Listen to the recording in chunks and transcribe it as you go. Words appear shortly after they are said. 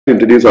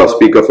Introduce our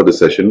speaker for this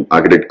session,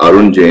 architect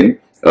Arun Jain,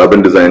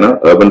 urban designer,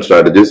 urban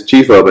strategist,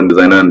 chief urban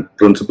designer and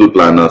principal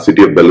planner,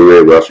 City of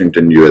Bellevue,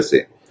 Washington,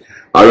 USA.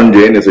 Arun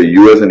Jain is a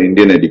US and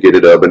Indian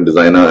educated urban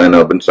designer and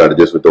urban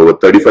strategist with over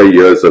 35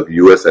 years of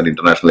US and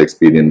international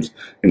experience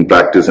in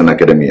practice and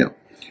academia.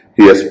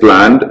 He has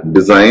planned,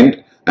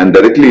 designed, and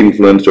directly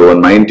influenced over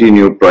 90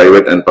 new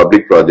private and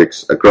public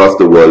projects across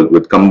the world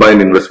with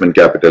combined investment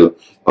capital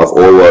of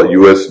over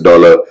US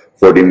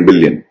 $14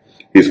 billion.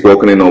 He's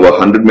spoken in over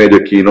 100 major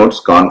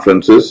keynotes,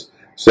 conferences,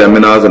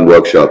 seminars, and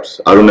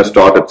workshops. Arun has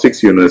taught at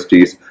 6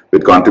 universities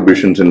with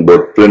contributions in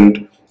both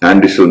print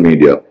and digital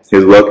media.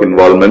 His work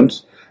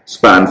involvements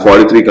span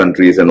 43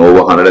 countries and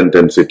over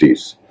 110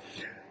 cities.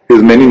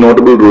 His many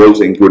notable roles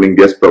including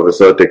guest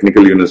professor,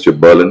 Technical University of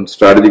Berlin,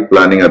 strategic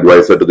planning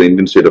advisor to the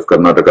Indian state of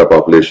Karnataka,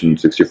 population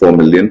 64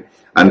 million,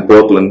 and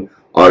Portland,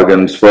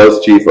 Oregon's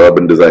first chief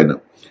urban designer.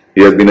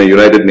 He has been a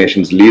United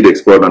Nations lead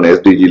expert on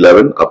SDG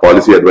 11, a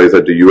policy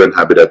advisor to UN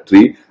Habitat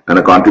 3, and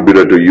a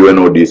contributor to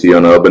UNODC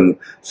on urban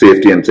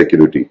safety and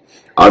security.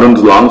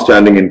 Arun's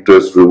long-standing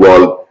interests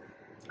revolve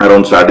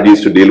around strategies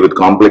to deal with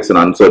complex and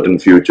uncertain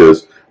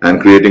futures and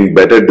creating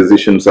better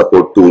decision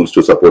support tools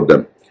to support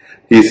them.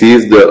 He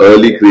sees the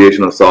early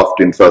creation of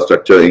soft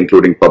infrastructure,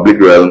 including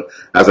public realm,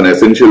 as an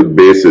essential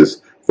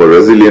basis for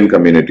resilient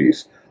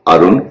communities.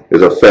 Arun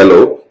is a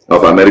fellow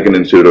of American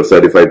Institute of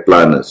Certified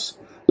Planners.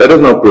 Let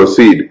us now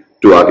proceed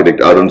to Architect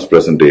Arun's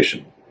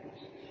presentation.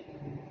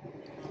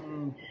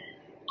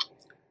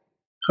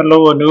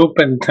 Hello Anup,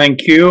 and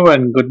thank you,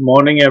 and good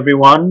morning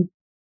everyone.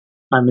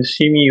 I'm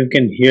assuming you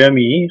can hear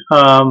me.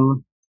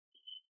 A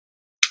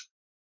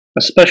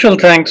special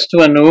thanks to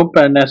Anup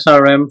and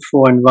SRM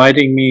for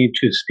inviting me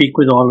to speak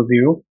with all of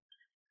you.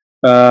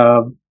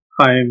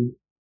 I've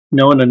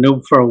known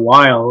Anup for a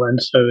while,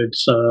 and so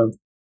it's a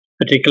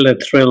particular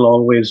thrill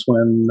always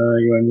when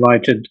you're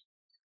invited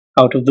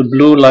out of the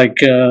blue, like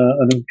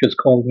Anup just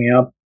called me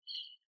up.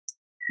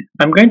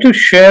 I'm going to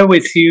share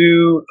with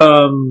you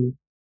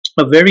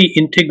a very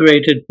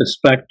integrated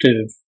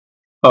perspective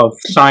of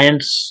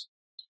sciences,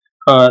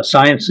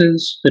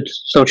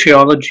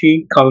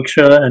 sociology,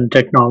 culture, and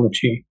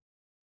technology.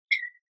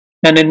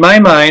 And in my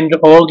mind,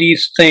 all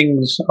these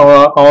things,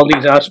 or all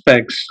these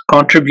aspects,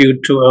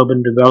 contribute to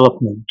urban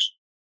development,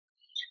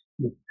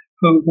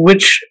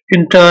 which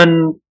in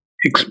turn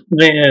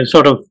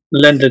sort of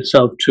lends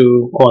itself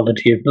to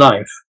quality of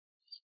life.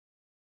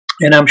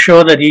 And I'm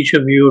sure that each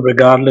of you,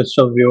 regardless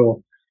of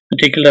your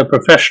particular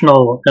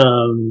professional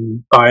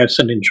bias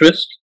and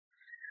interest,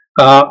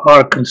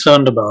 are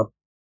concerned about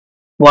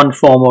one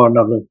form or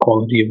another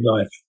quality of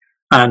life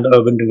and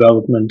urban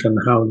development and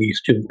how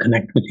these two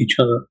connect with each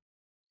other.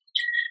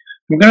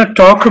 I'm going to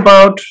talk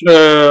about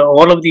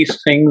all of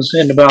these things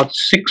in about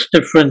 6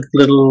 different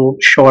little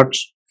short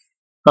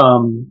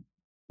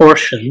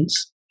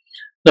portions.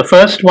 The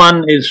first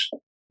one is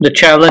the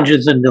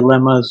challenges and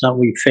dilemmas that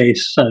we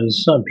face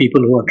as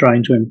people who are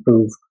trying to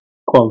improve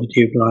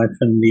quality of life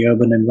in the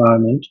urban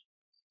environment.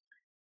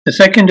 The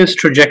second is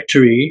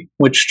trajectory,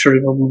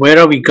 where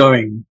are we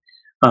going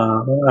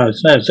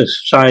as a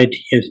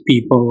society, as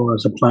people,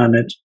 as a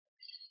planet?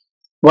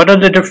 What are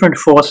the different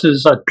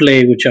forces at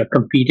play which are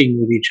competing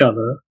with each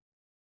other?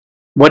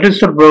 What is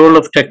the role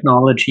of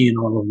technology in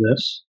all of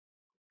this?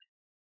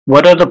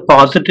 What are the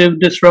positive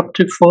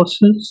disruptive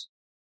forces?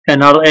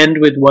 And I'll end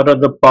with what are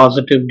the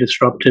positive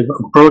disruptive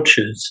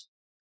approaches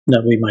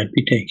that we might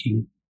be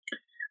taking.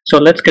 So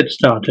let's get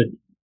started.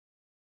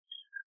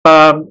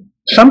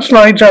 Some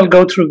slides I'll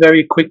go through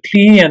very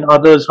quickly, and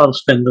others I'll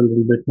spend a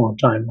little bit more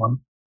time on.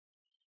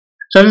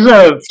 So there's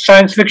a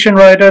science fiction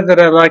writer that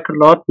I like a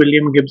lot,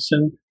 William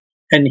Gibson,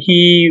 and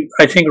he,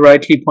 I think,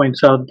 rightly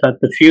points out that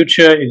the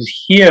future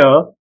is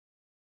here,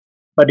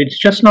 but it's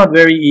just not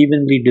very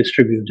evenly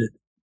distributed.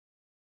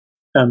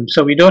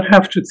 So we don't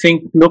have to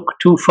look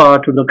too far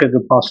to look at the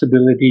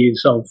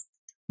possibilities of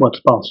what's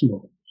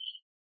possible.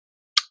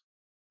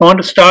 I want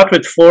to start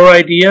with 4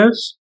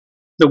 ideas.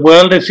 The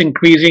world is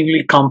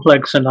increasingly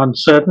complex and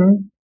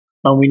uncertain,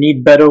 and we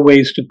need better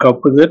ways to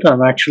cope with it.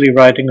 I'm actually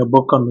writing a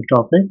book on the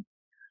topic.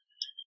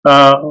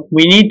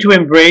 We need to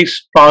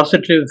embrace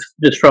positive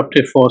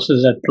disruptive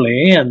forces at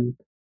play, and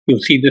you'll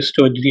see this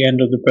towards the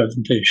end of the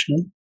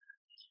presentation.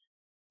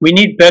 We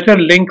need better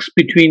links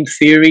between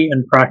theory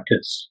and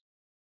practice,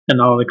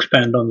 and I'll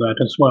expand on that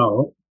as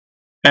well.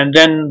 And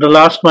then the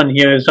last one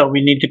here is that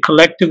we need to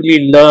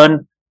collectively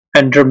learn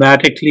and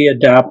dramatically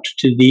adapt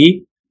to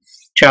the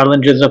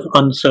challenges of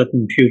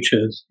uncertain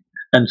futures.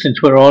 And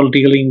since we're all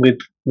dealing with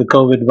the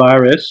COVID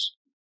virus,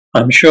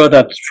 I'm sure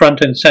that front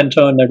and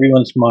center in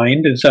everyone's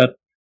mind is that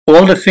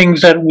all the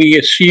things that we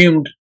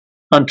assumed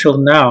until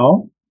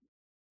now,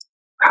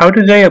 how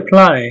do they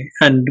apply,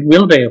 and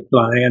will they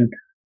apply, and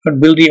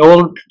will the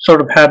old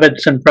sort of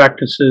habits and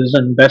practices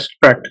and best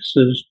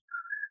practices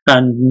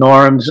and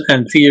norms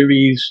and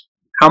theories,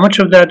 how much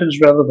of that is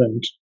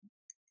relevant?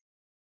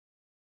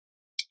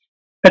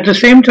 At the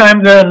same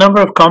time, there are a number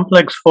of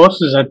complex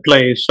forces at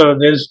play. So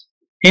there's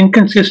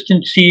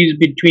inconsistencies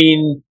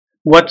between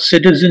what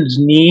citizens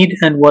need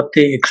and what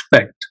they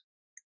expect.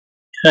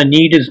 a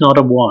need is not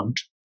a want.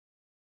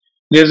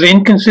 There's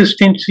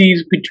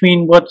inconsistencies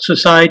between what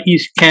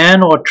societies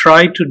can or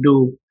try to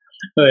do,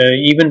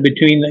 even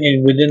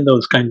within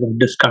those kinds of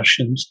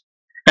discussions.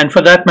 And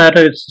for that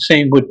matter, it's the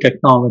same with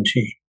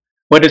technology.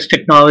 What is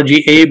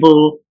technology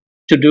able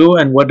to do,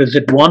 and what does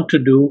it want to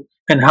do,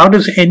 and how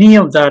does any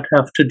of that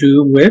have to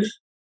do with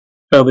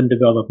urban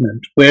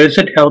development? Where is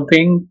it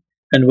helping,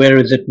 and where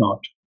is it not?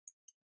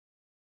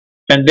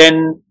 And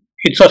then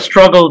it's a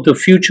struggle to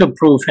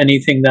future-proof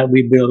anything that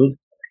we build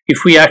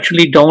if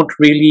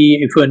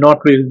we're not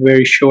really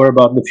very sure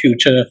about the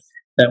future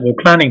that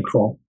we're planning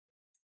for.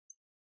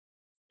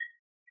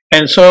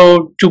 And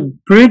so to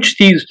bridge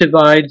these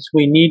divides,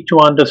 we need to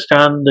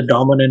understand the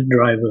dominant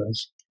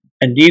drivers.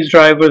 And these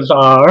drivers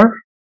are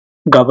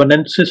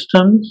governance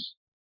systems,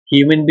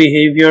 human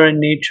behavior and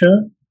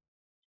nature,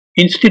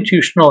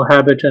 institutional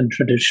habit and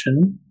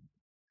tradition,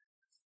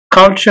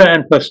 culture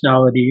and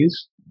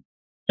personalities,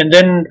 and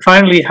then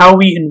finally how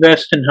we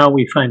invest and how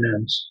we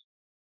finance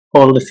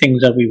all the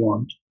things that we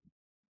want.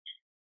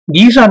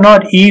 These are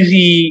not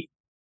easy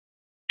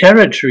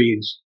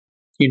territories.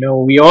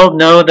 We all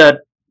know that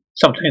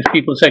sometimes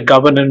people say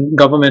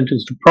government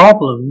is the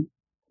problem,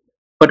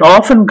 but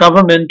often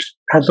government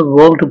has a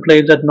role to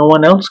play that no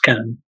one else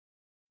can.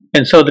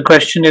 And so the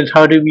question is,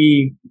 how do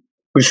we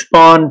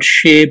respond,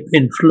 shape,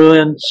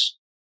 influence,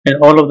 and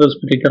all of those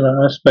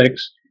particular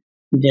aspects?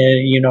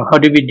 How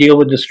do we deal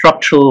with the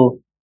structural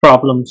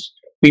problems?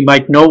 We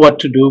might know what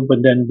to do, but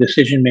then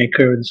decision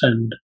makers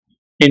and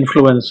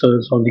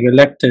influencers or the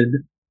elected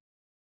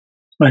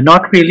are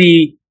not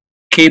really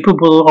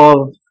capable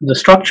of, the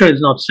structure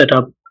is not set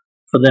up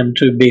for them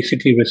to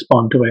basically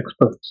respond to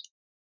experts.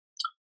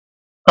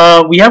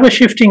 We have a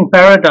shifting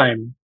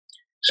paradigm.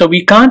 So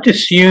we can't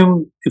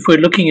assume, if we're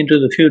looking into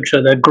the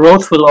future, that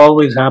growth will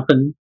always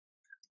happen,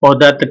 or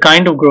that the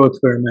kind of growth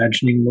we're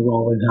imagining will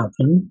always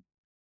happen.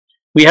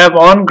 We have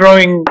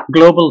ongoing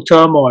global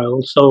turmoil,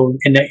 so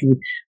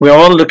we're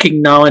all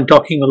looking now and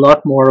talking a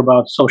lot more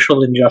about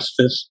social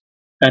injustice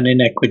and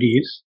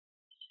inequities.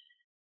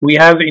 We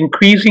have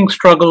increasing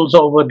struggles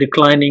over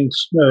declining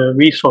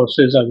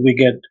resources as we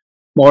get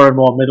more and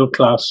more middle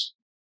class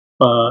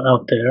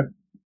out there.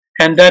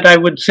 And that I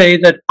would say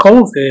that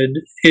COVID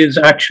is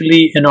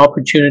actually an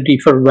opportunity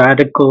for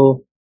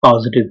radical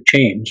positive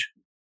change.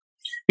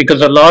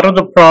 Because a lot of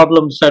the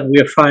problems that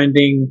we're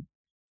finding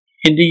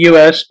in the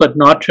US, but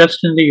not just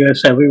in the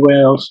US,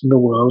 everywhere else in the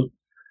world,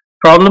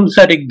 problems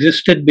that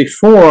existed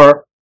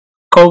before,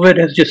 COVID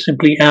has just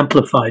simply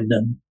amplified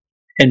them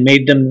and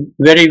made them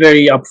very,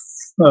 very up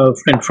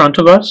in front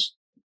of us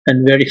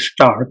and very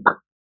stark.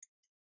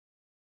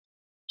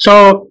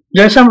 So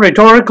there's some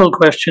rhetorical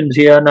questions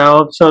here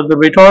now. So the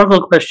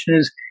rhetorical question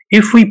is,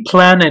 if we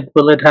plan it,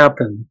 will it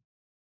happen?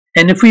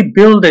 And if we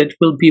build it,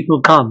 will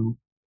people come?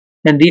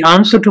 And the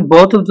answer to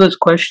both of those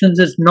questions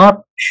is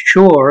not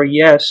sure,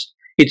 yes.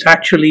 It's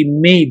actually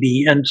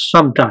maybe and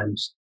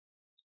sometimes.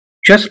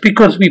 Just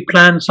because we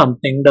plan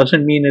something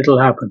doesn't mean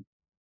it'll happen.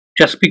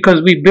 Just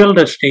because we build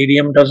a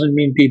stadium doesn't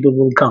mean people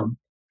will come,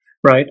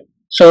 right?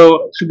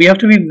 So we have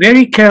to be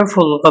very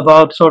careful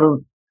about sort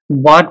of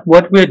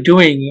what we're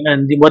doing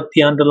and what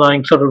the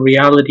underlying sort of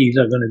realities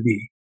are going to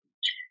be.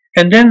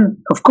 And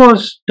then, of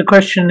course, the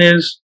question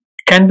is,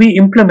 can we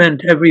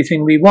implement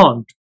everything we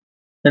want?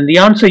 And the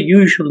answer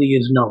usually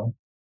is no.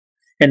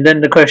 And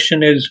then the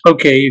question is,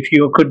 okay,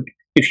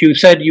 if you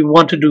said you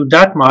want to do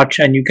that much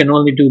and you can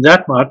only do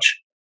that much,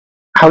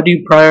 how do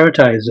you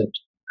prioritize it?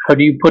 How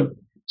do you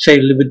say,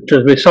 with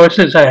the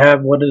resources I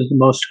have, what is the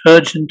most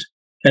urgent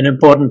and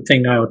important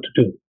thing I ought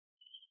to do?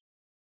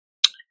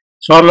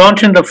 So I'll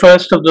launch in the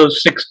first of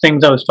those 6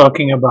 things I was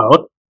talking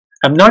about.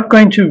 I'm not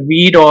going to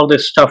read all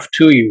this stuff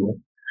to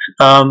you.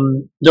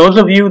 Those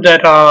of you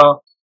that are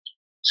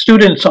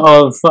students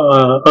of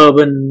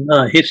urban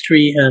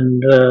history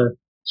and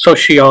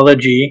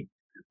sociology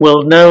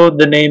will know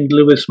the name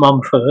Lewis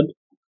Mumford.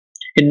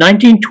 In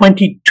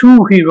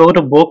 1922, he wrote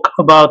a book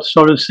about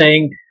sort of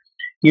saying,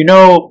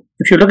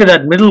 if you look at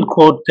that middle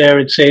quote there,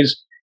 it says,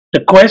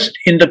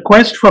 in the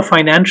quest for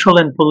financial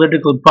and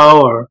political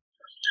power,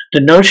 the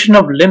notion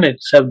of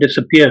limits have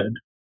disappeared.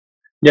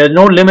 There are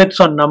no limits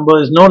on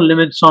numbers, no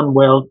limits on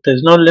wealth,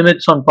 there's no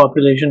limits on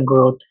population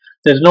growth,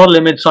 there's no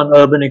limits on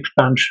urban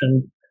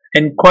expansion,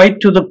 and quite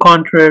to the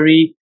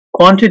contrary,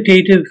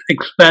 quantitative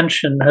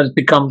expansion has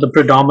become the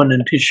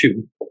predominant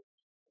issue.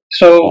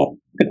 So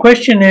the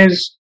question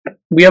is,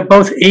 we are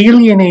both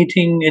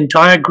alienating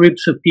entire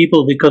groups of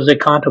people because they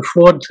can't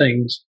afford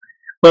things,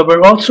 but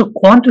we're also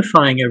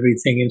quantifying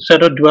everything.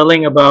 Instead of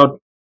dwelling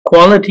about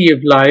quality of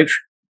life,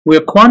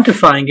 we're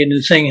quantifying it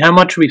and saying, how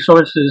much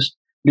resources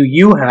do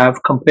you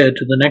have compared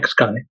to the next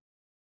guy?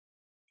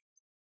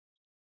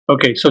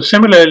 Okay, so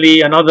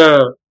similarly,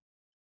 another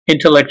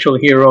intellectual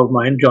hero of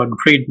mine, John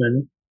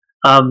Friedman,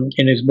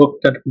 in his book,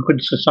 That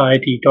Good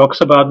Society,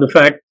 talks about the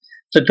fact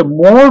that the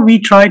more we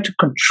try to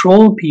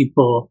control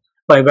people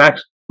by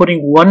putting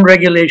one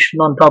regulation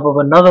on top of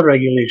another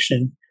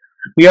regulation,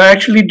 we are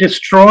actually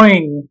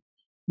destroying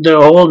the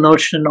whole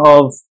notion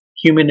of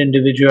human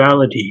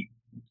individuality.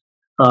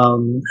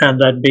 And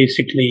that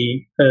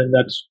basically,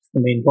 that's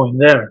the main point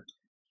there.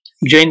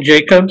 Jane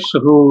Jacobs,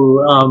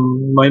 who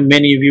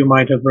many of you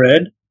might have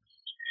read,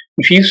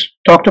 she's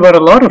talked about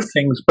a lot of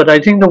things, but I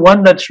think the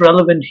one that's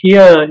relevant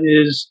here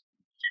is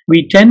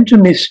we tend to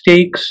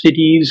mistake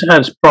cities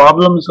as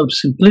problems of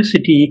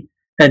simplicity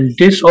and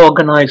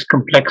disorganized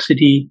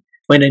complexity,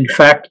 when in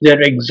fact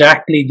they're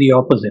exactly the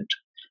opposite.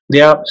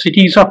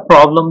 Cities are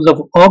problems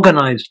of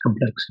organized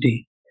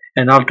complexity,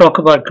 and I'll talk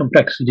about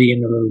complexity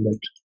in a little bit.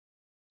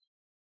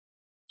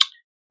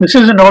 This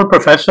is an old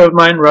professor of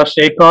mine, Russ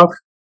Akoff,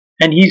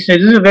 and he says,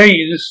 this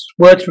is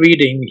worth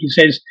reading. He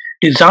says,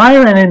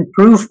 desire and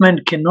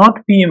improvement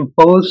cannot be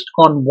imposed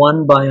on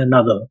one by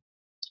another.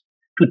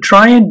 To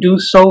try and do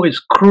so is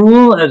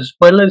cruel as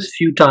well as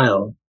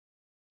futile.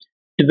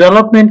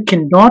 Development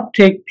cannot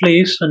take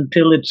place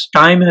until its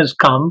time has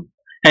come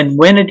and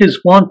when it is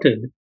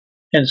wanted,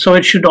 and so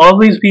it should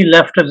always be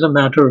left as a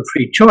matter of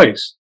free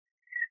choice.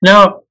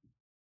 Now,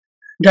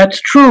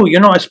 that's true.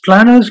 As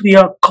planners, we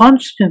are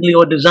constantly,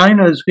 or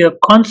designers, we are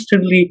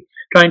constantly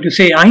trying to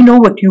say, I know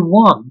what you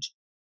want.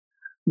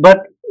 But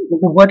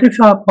what if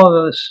our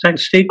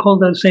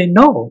stakeholders say,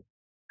 no,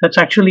 that's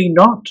actually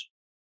not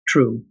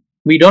true.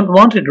 We don't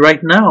want it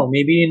right now,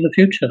 maybe in the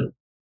future.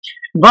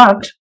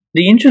 But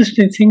the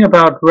interesting thing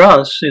about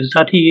Russ is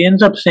that he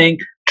ends up saying,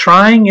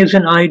 trying is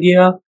an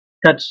idea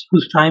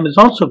whose time has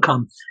also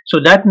come. So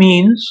that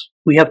means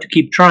we have to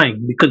keep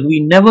trying, because we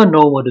never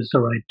know what is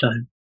the right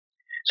time.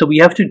 So we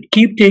have to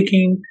keep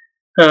taking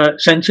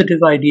sensitive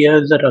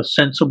ideas that are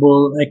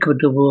sensible,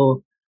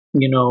 equitable,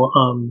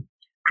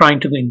 trying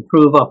to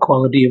improve our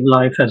quality of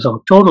life as a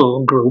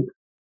total group,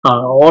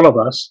 all of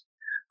us,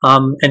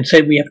 and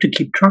say we have to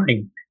keep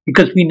trying,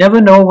 because we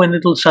never know when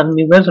it'll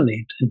suddenly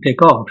resonate and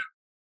take off.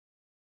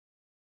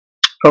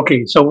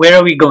 Okay, so where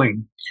are we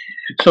going?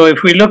 So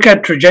if we look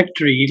at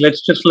trajectory,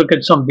 let's just look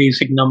at some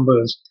basic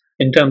numbers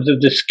in terms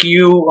of the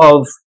skew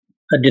of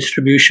a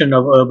distribution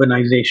of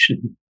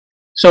urbanization.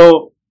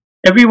 So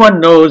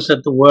everyone knows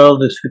that the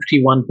world is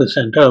 51%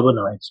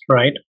 urbanized,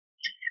 right?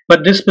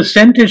 But this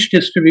percentage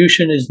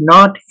distribution is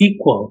not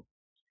equal.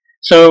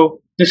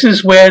 So this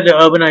is where the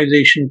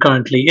urbanization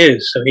currently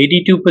is. So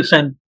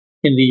 82%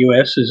 in the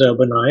US is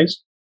urbanized.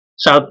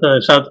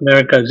 South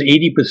America is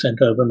 80%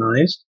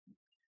 urbanized.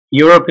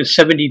 Europe is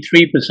 73%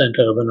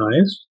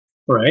 urbanized,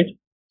 right?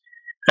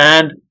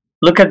 And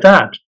look at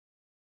that.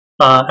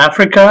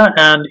 Africa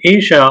and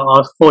Asia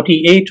are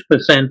 48%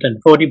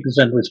 and 40%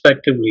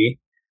 respectively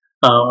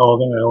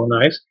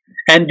urbanized.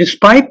 And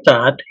despite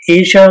that,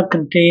 Asia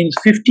contains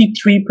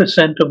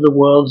 53% of the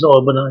world's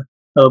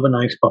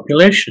urbanized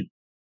population.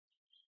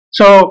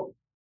 So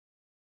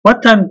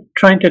what I'm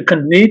trying to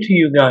convey to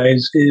you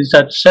guys is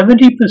that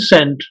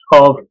 70%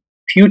 of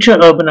future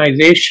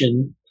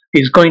urbanization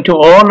is going to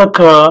all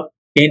occur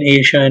in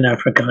Asia and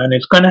Africa, and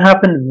it's going to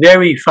happen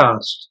very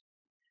fast.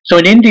 So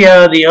in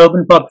India, the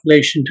urban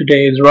population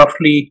today is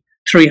roughly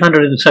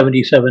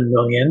 377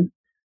 million,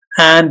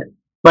 and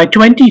by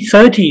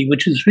 2030,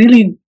 which is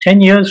really 10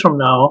 years from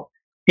now,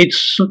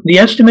 the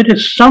estimate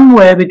is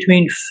somewhere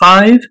between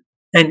 5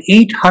 and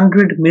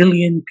 800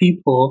 million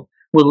people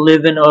will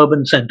live in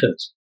urban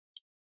centers,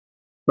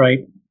 right?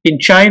 In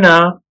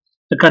China,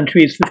 the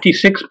country is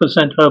 56%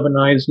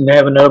 urbanized, and they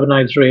have an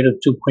urbanized rate of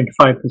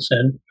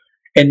 2.5%.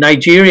 And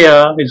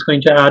Nigeria is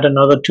going to add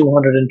another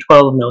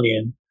 212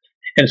 million.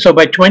 And so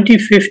by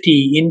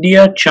 2050,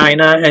 India,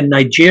 China, and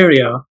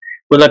Nigeria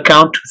will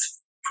account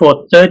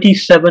for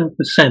 37%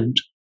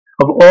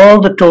 of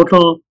all the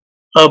total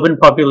urban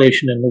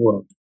population in the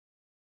world.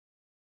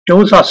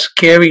 Those are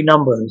scary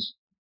numbers.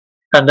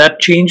 And that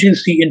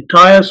changes the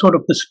entire sort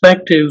of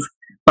perspective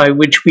by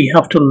which we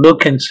have to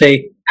look and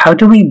say, how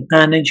do we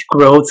manage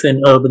growth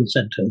in urban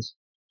centers?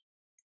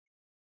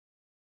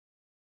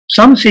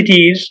 Some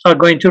cities are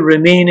going to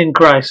remain in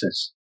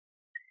crisis.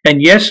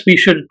 And yes, we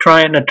should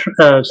try and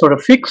sort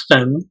of fix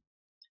them,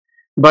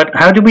 but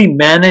how do we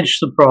manage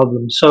the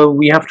problem? So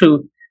we have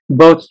to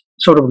both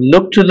sort of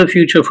look to the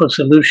future for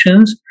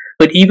solutions,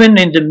 but even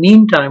in the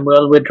meantime,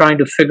 while we're trying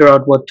to figure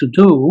out what to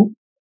do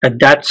at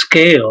that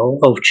scale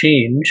of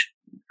change,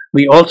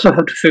 we also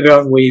have to figure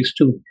out ways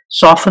to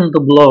soften the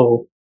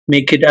blow,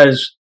 make it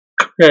as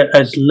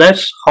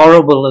less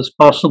horrible as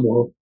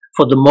possible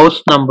for the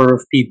most number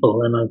of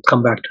people, and I'll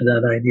come back to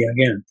that idea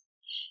again.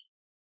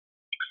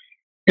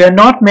 There are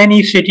not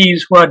many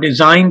cities who are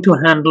designed to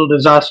handle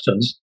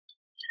disasters.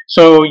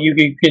 So you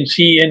can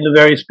see in the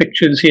various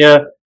pictures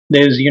here,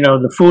 there's,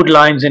 the food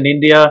lines in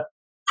India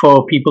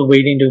for people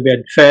waiting to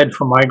get fed,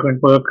 for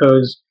migrant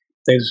workers.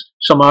 There's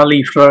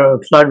Somali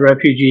flood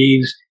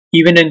refugees.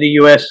 Even in the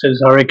US,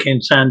 there's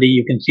Hurricane Sandy.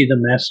 You can see the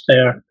mess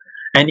there.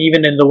 And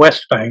even in the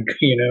West Bank,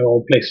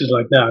 or places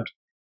like that.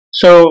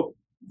 So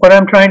what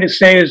I'm trying to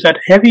say is that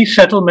heavy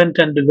settlement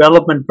and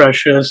development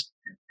pressures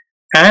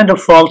and a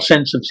false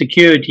sense of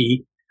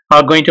security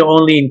are going to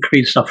only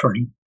increase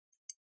suffering.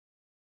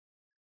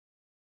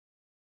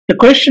 The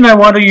question I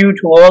want you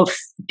to all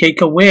take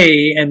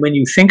away, and when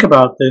you think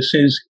about this,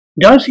 is,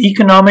 does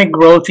economic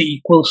growth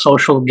equal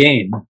social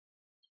gain?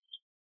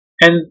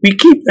 And we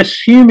keep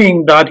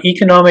assuming that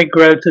economic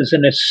growth is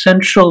an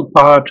essential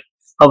part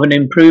of an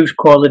improved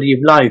quality of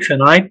life,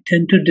 and I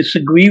tend to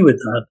disagree with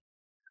that.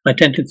 I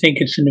tend to think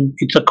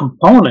it's a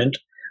component,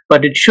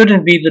 but it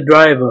shouldn't be the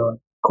driver.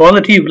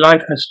 Quality of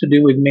life has to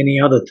do with many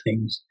other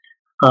things.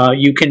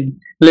 You can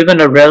live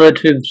in a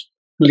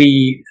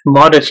relatively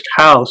modest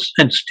house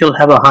and still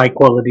have a high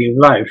quality of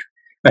life.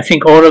 I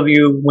think all of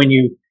you, when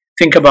you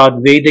think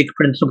about Vedic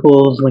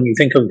principles, when you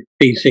think of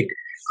basic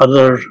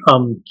other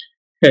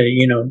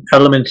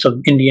elements of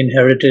Indian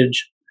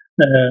heritage,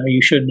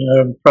 you should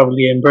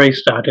probably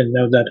embrace that and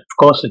know that, of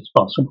course, it's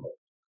possible.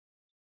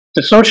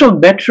 The social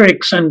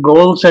metrics and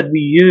goals that we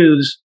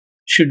use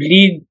should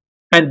lead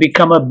and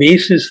become a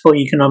basis for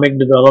economic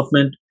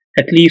development,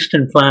 at least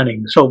in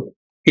planning. So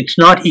it's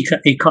not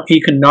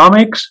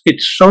economics,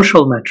 it's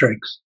social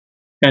metrics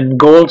and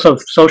goals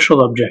of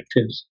social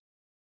objectives.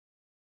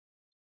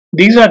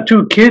 These are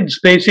two kids,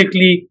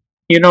 basically,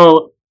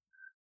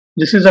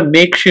 this is a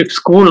makeshift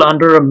school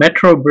under a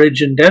metro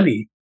bridge in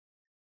Delhi.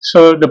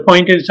 So the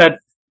point is that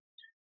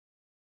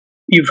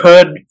you've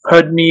heard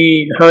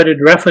it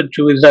referred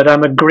to is that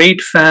I'm a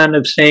great fan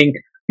of saying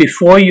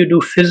before you do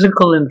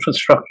physical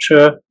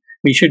infrastructure,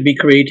 we should be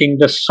creating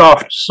the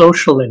soft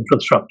social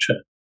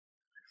infrastructure.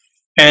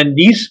 And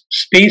these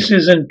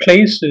spaces and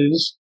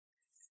places,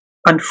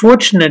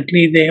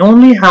 unfortunately, they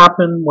only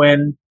happen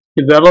when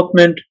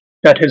development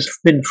that has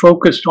been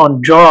focused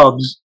on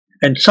jobs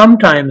and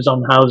sometimes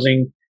on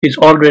housing is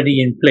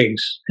already in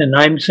place. And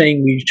I'm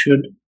saying we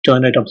should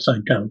turn it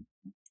upside down.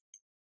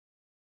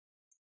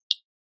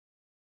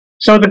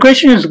 So the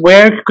question is,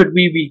 where could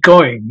we be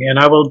going? And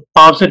I will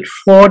posit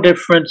 4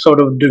 different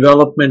sort of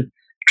development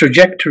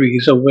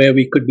trajectories of where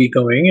we could be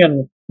going.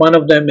 And one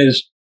of them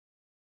is,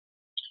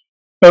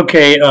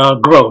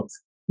 growth,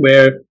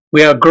 where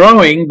we are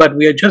growing, but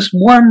we are just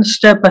one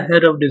step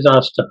ahead of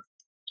disaster.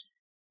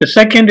 The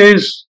second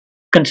is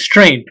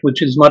constraint,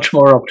 which is much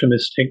more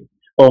optimistic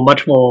or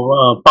much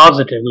more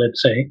positive,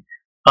 let's say,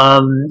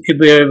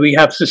 where we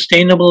have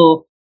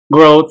sustainable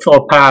growth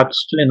or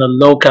paths in a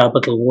low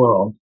capital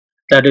world.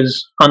 That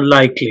is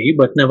unlikely,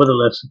 but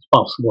nevertheless it's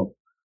possible.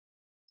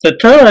 The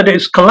third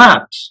is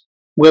collapse,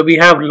 where we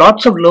have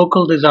lots of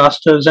local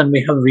disasters and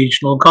we have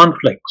regional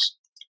conflicts.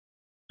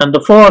 And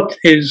the fourth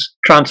is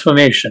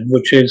transformation,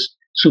 which is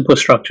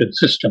superstructured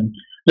system.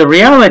 The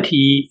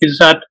reality is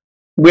that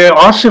we're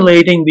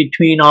oscillating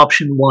between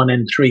option 1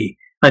 and 3.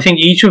 I think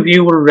each of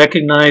you will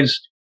recognize,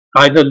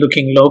 either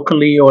looking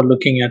locally or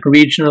looking at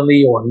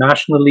regionally or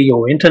nationally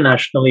or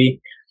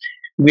internationally,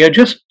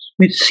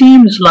 it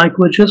seems like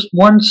we're just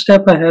one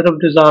step ahead of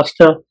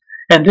disaster,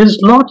 and there's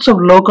lots of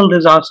local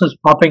disasters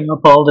popping up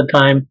all the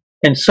time,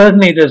 and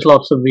certainly there's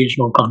lots of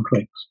regional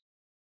conflicts.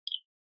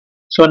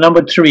 So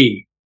number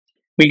 3,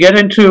 we get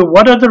into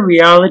what are the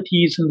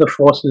realities and the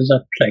forces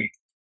at play.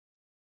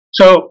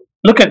 So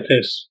look at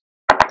this.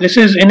 This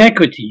is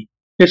inequity.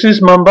 This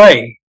is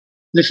Mumbai.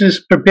 This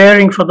is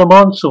preparing for the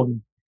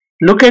monsoon.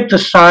 Look at the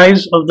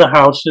size of the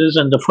houses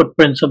and the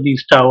footprints of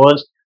these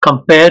towers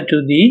compared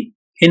to the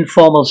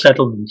informal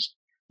settlements.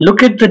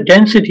 Look at the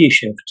density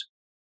shift.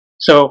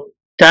 So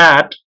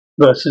that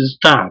versus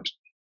that,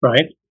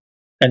 right?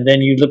 And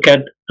then you look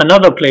at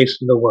another place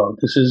in the world.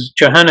 This is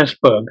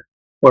Johannesburg,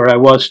 where I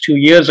was 2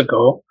 years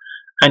ago.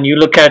 And you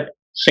look at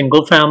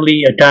single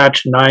family,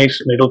 attached,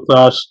 nice, middle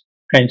class,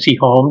 fancy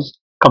homes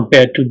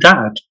compared to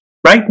that,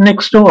 right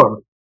next door,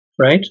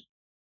 right?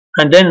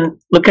 And then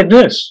look at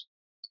this.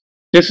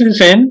 This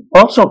is in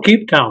also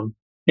Cape Town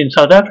in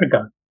South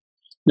Africa.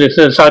 This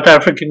is a South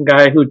African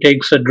guy who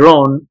takes a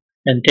drone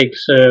and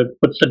puts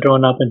the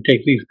drone up and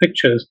takes these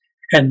pictures.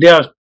 And they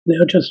are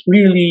just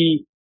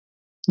really,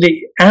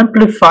 they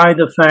amplify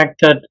the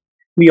fact that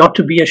we ought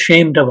to be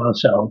ashamed of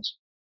ourselves,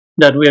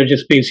 that we are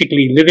just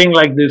basically living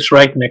like this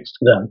right next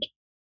to that,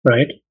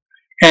 right?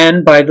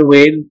 And by the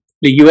way,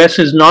 the US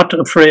is not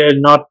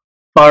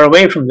far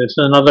away from this.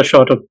 Another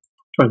shot of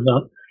from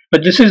that.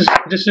 But this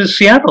is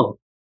Seattle.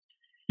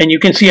 And you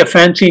can see a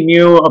fancy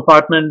new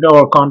apartment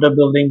or condo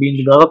building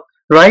being developed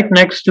right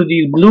next to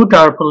these blue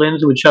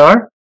tarpaulins, which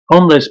are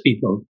homeless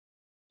people.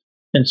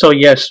 And so,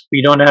 yes,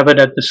 we don't have it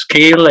at the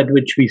scale at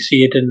which we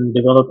see it in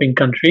developing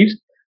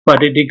countries,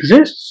 but it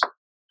exists.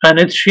 And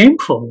it's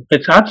shameful.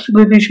 It's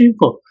absolutely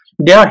shameful.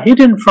 They are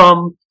hidden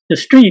from the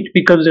street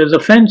because there's a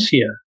fence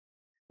here.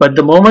 But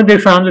the moment they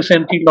found this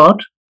empty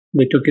lot,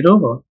 they took it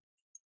over.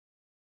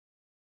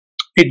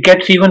 It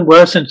gets even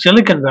worse in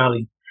Silicon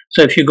Valley.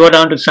 So if you go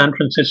down to San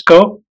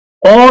Francisco,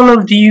 all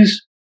of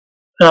these,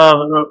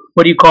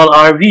 what do you call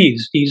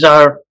RVs? These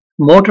are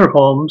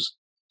motorhomes.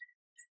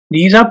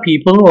 These are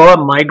people who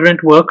are migrant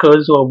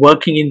workers who are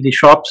working in the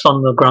shops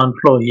on the ground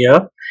floor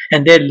here,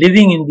 and they're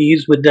living in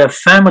these with their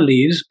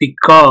families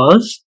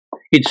because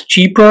it's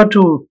cheaper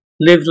to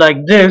live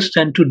like this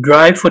than to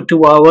drive for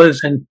 2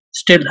 hours and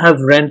still have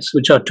rents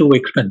which are too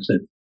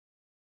expensive.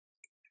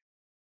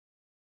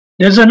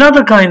 There's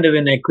another kind of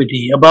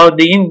inequity about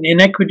the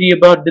inequity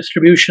about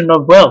distribution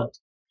of wealth.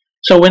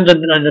 So when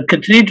the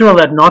cathedral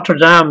at Notre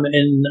Dame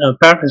in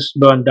Paris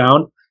burned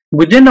down,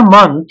 within a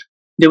month,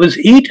 There was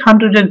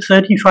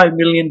 $835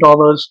 million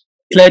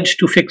pledged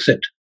to fix it.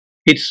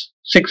 It's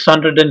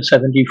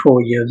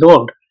 674 years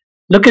old.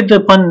 Look at the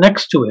one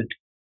next to it.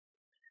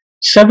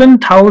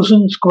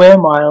 7,000 square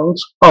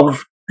miles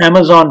of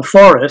Amazon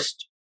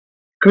forest,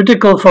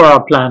 critical for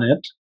our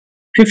planet,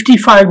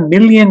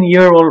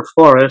 55-million-year-old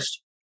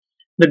forest.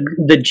 The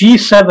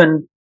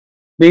G7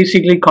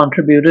 basically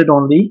contributed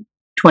only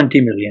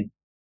 20 million.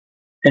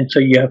 And so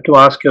you have to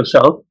ask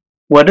yourself,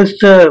 what is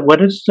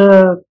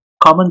the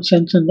common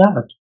sense in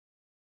that?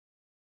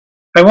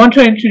 I want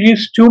to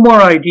introduce two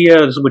more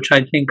ideas which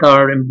I think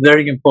are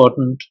very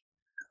important.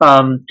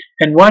 And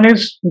one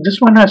is, this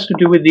one has to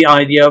do with the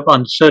idea of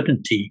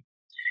uncertainty.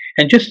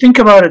 And just think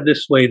about it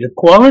this way. The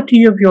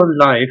quality of your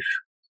life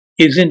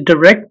is in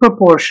direct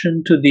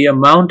proportion to the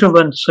amount of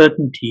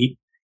uncertainty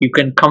you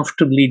can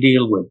comfortably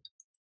deal with.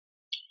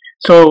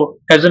 So,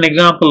 as an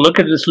example, look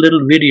at this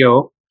little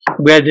video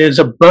where there's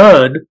a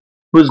bird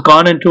who's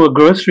gone into a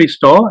grocery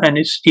store and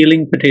is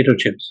stealing potato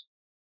chips.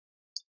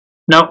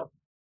 Now,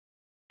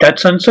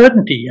 that's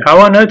uncertainty. How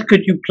on earth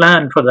could you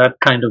plan for that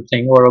kind of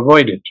thing or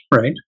avoid it,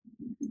 right?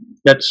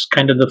 That's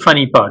kind of the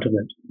funny part of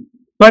it.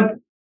 But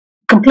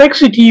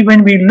complexity,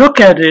 when we look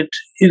at it,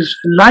 is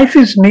life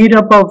is made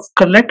up of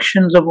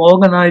collections of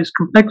organized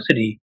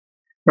complexity,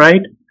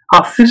 right?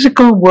 Our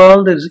physical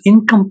world is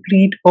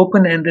incomplete,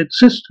 open-ended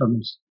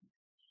systems.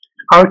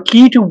 Our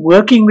key to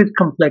working with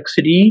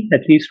complexity,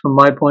 at least from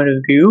my point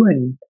of view,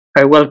 and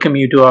I welcome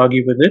you to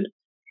argue with it,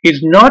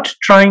 is not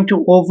trying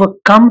to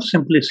overcome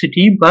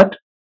simplicity, but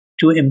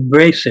to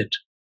embrace it.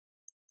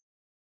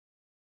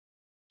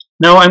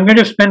 Now, I'm going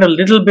to spend a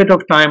little bit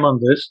of time on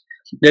this.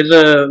 There's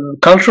a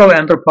cultural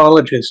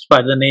anthropologist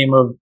by the name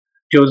of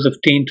Joseph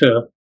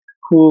Tainter,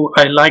 who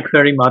I like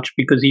very much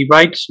because he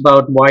writes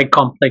about why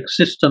complex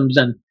systems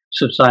and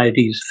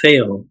societies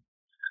fail.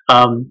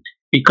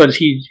 Because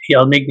he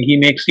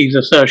makes these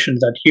assertions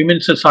that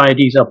human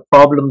societies are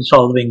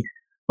problem-solving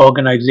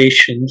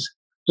organizations.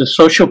 The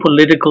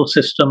socio-political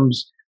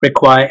systems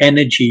require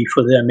energy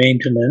for their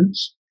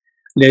maintenance.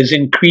 There's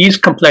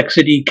increased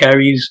complexity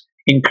carries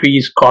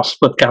increased cost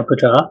per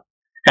capita,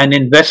 and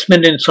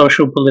investment in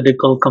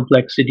socio-political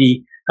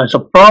complexity as a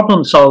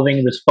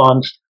problem-solving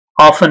response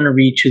often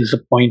reaches a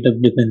point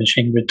of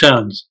diminishing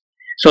returns.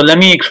 So let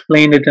me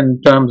explain it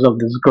in terms of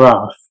this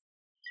graph.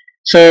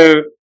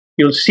 So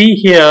you'll see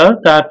here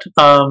that,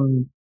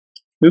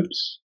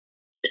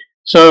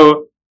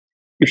 So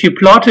if you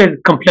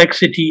plotted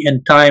complexity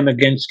and time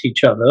against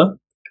each other,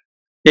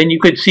 then you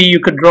could see, you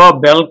could draw a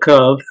bell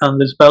curve, and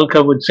this bell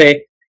curve would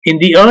say, in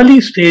the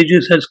early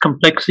stages, as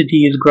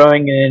complexity is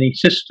growing in any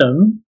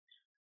system,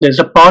 there's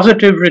a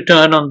positive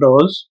return on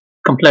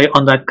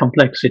that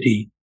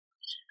complexity.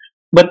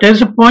 But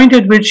there's a point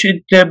at which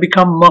there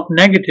become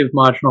negative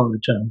marginal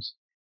returns.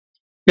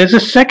 There's a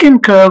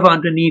second curve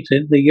underneath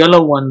it, the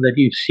yellow one that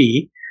you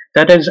see,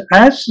 that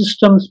as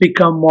systems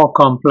become more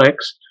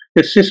complex,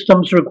 the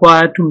systems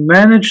required to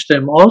manage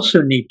them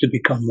also need to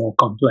become more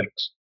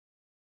complex.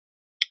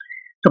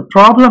 The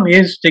problem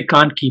is they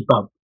can't keep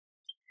up.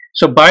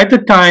 So by the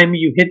time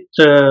you hit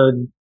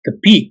the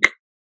peak,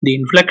 the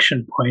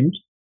inflection point,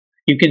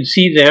 you can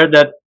see there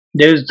that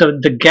there's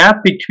the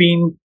gap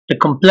between the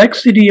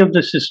complexity of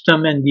the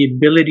system and the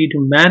ability to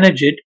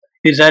manage it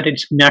is at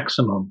its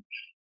maximum,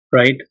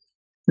 right?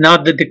 Now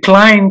the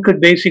decline could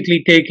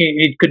basically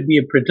it could be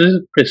a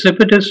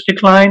precipitous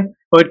decline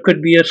or it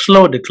could be a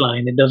slow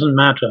decline. It doesn't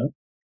matter.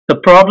 The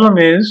problem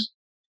is,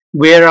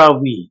 where are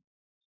we?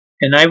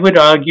 And I would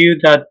argue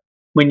that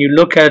when you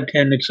look at,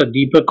 and it's a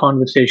deeper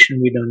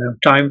conversation we don't have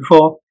time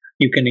for,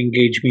 you can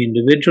engage me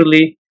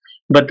individually,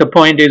 but the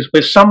point is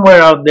we're somewhere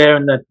out there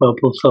in that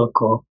purple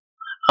circle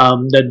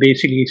that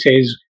basically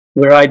says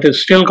we're either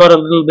still got a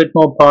little bit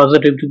more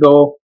positive to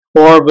go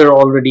or we're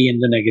already in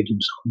the negative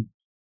zone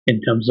in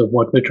terms of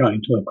what we're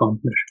trying to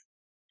accomplish.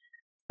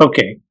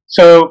 Okay,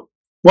 so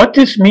what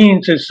this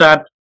means is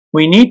that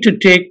we need to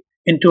take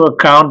into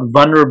account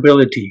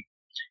vulnerability.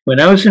 When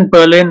I was in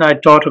Berlin, I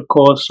taught a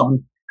course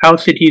on how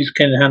cities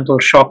can handle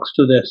shocks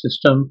to their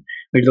system.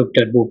 We looked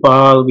at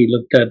Bhopal, we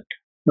looked at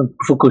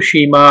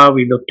Fukushima,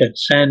 we looked at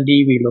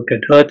Sandy, we looked at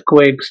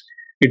earthquakes,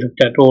 we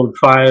looked at old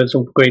fires,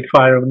 of Great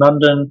Fire of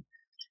London.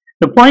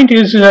 The point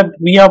is that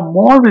we are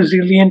more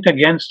resilient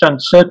against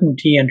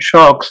uncertainty and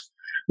shocks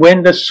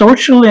when the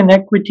social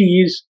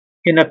inequities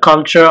in a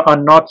culture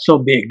are not so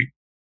big.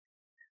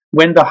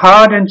 When the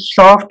hard and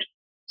soft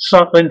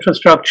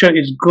infrastructure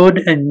is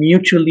good and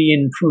mutually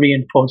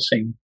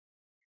reinforcing.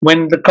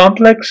 When the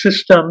complex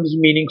systems,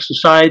 meaning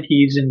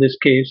societies in this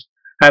case,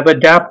 have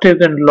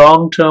adaptive and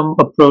long-term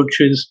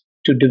approaches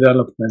to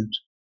development.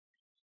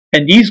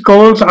 And these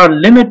goals are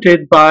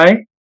limited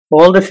by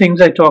all the things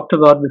I talked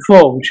about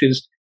before, which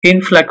is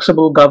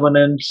inflexible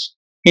governance,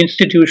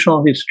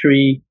 institutional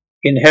history,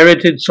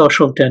 inherited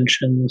social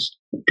tensions,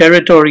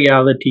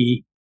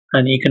 territoriality,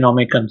 and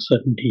economic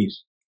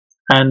uncertainties.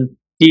 And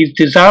these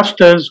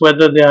disasters,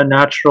 whether they are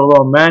natural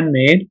or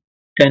man-made,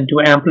 tend to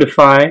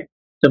amplify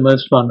the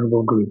most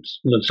vulnerable groups,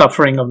 the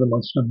suffering of the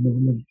most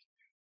vulnerable groups.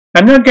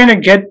 I'm not going to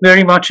get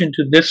very much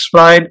into this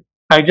slide.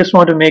 I just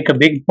want to make a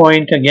big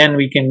point. Again,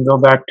 we can go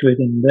back to it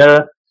in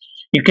there.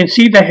 You can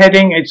see the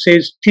heading. It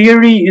says,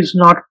 theory is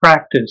not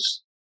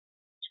practice.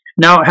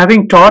 Now,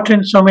 having taught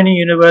in so many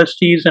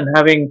universities and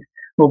having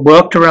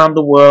worked around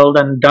the world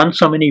and done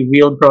so many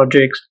real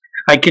projects,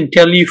 I can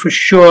tell you for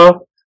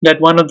sure that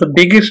one of the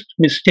biggest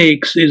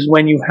mistakes is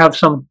when you have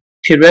some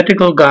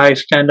theoretical guy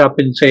stand up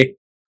and say,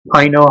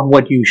 I know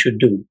what you should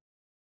do.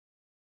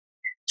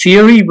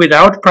 Theory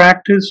without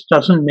practice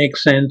doesn't make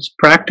sense.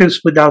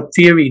 Practice without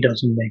theory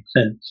doesn't make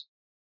sense.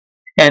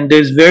 And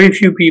there's very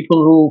few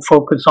people who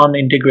focus on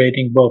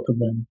integrating both of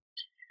them.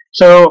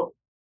 So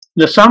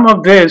the sum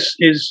of this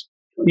is,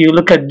 you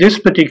look at this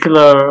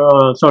particular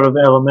sort of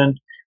element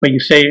where you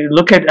say,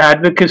 look at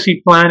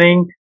advocacy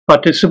planning,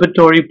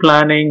 participatory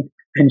planning,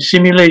 and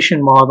simulation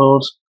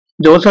models.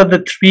 Those are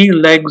the three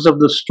legs of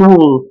the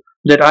stool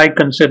that I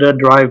consider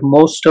drive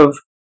most of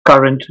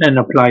current and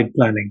applied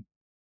planning.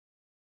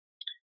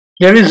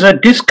 There is a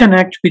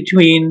disconnect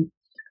between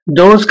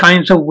those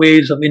kinds of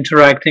ways of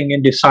interacting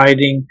and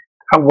deciding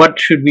what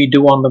should we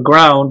do on the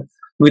ground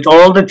with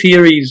all the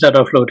theories that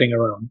are floating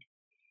around.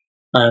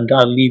 And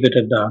I'll leave it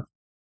at that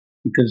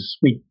because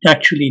we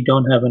actually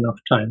don't have enough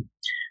time.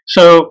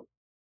 So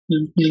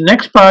the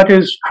next part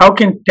is, how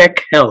can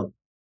tech help?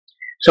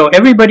 So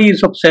everybody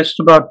is obsessed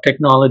about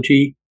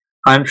technology.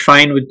 I'm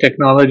fine with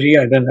technology.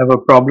 I don't have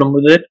a problem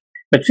with it.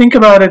 But think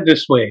about it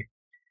this way.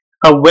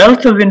 A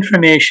wealth of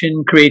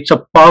information creates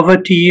a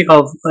poverty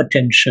of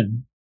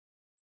attention.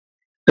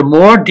 The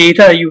more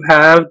data you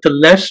have, the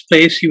less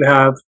space you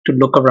have to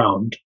look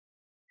around.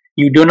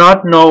 You do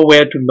not know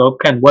where to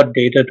look and what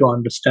data to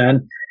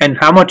understand and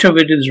how much of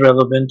it is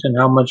relevant and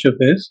how much of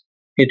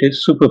it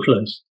is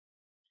superfluous.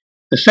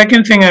 The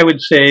second thing I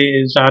would say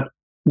is that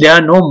there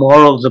are no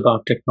morals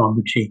about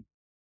technology.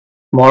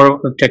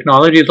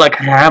 Technology is like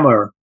a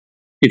hammer.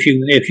 If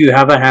you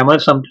have a hammer,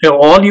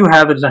 all you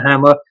have is a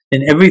hammer,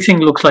 and everything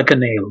looks like a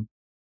nail.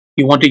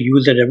 You want to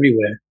use it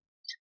everywhere.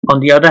 On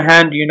the other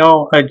hand,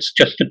 it's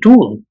just a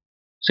tool.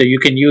 So you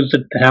can use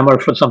the hammer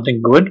for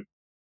something good,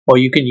 or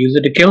you can use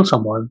it to kill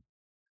someone.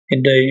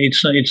 And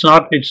it's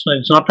not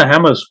the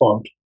hammer's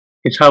fault.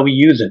 It's how we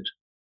use it.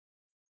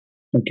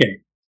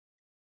 Okay.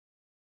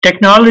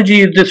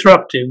 Technology is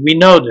disruptive. We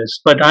know this,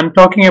 but I'm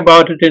talking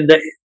about it in the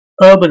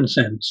urban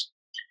sense,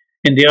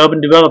 in the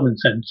urban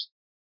development sense.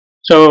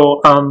 So,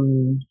 how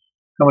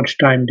much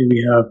time do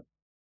we have?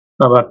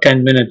 About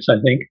 10 minutes, I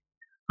think.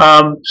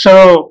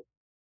 So,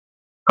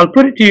 I'll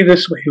put it to you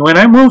this way. When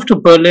I moved to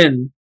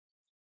Berlin,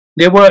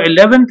 there were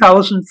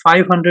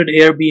 11,500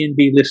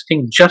 Airbnb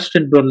listings just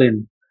in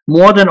Berlin,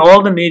 more than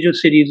all the major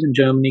cities in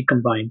Germany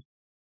combined,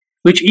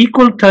 which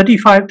equaled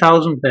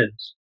 35,000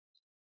 beds.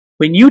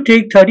 When you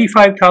take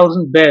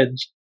 35,000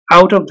 beds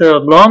out of the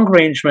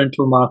long-range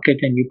rental market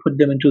and you put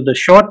them into the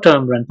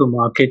short-term rental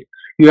market,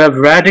 you have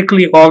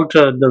radically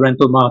altered the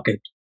rental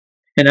market.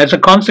 And as a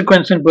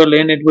consequence in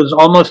Berlin, it was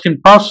almost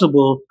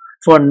impossible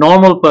for a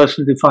normal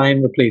person to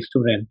find a place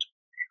to rent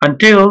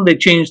until they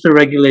changed the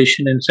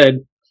regulation and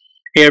said,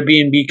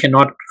 Airbnb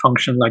cannot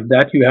function like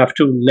that. You have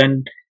to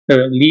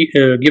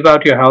give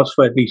out your house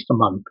for at least a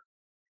month.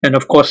 And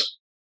of course,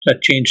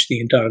 that changed the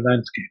entire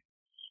landscape.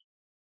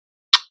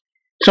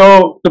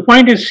 So the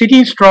point is,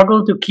 cities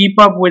struggle to keep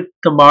up with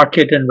the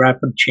market and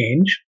rapid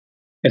change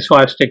as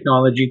far as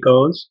technology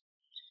goes.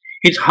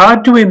 It's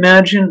hard to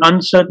imagine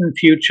uncertain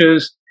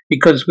futures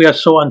because we are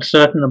so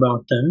uncertain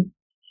about them.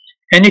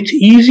 And it's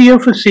easier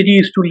for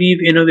cities to leave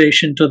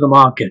innovation to the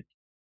market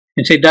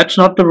and say that's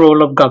not the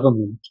role of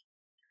government.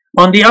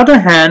 On the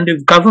other hand,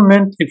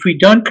 if we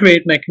don't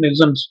create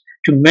mechanisms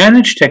to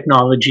manage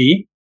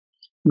technology,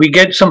 we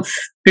get some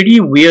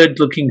pretty weird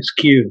looking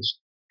skews.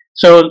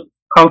 So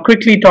I'll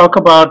quickly talk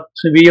about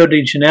Rio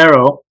de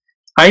Janeiro.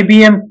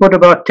 IBM put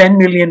about $10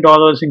 million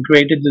and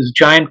created this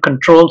giant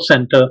control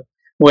center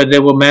where they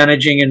were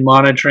managing and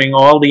monitoring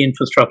all the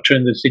infrastructure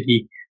in the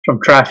city, from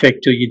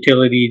traffic to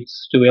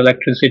utilities to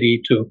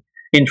electricity to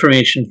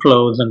information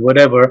flows and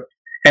whatever.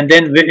 And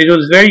then it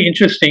was very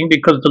interesting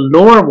because the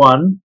lower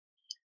one,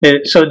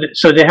 so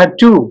they had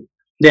two.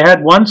 They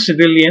had one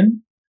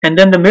civilian, and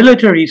then the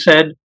military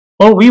said,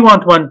 oh, we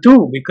want one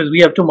too, because we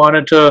have to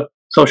monitor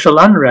social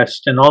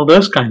unrest and all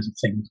those kinds of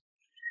things.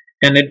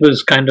 And it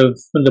was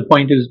the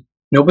point is,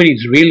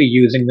 nobody's really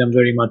using them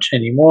very much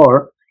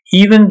anymore,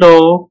 even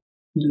though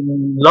a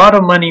lot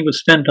of money was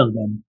spent on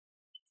them.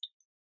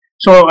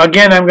 So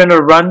again, I'm going to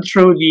run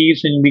through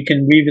these and we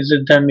can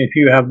revisit them if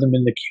you have them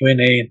in the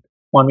Q&A and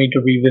want me to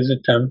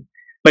revisit them.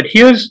 But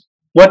here's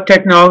what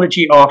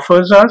technology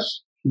offers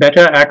us: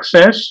 better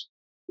access.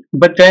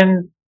 But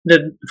then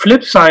the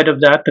flip side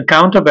of that, the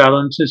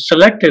counterbalance, is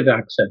selective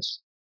access.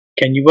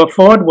 Can you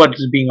afford what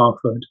is being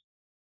offered?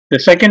 The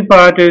second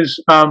part is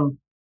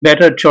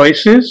better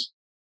choices,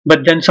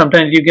 but then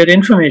sometimes you get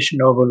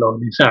information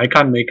overload. You say, I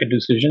can't make a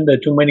decision, there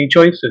are too many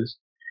choices.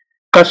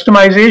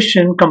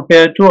 Customization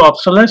compared to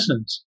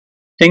obsolescence.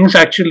 Things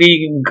actually,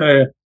 you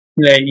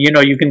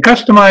can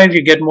customize,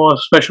 you get more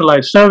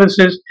specialized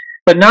services,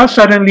 but now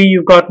suddenly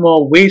you've got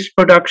more waste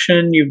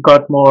production, you've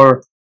got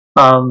more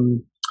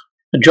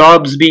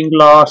jobs being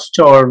lost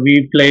or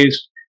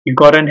replaced. You've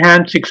got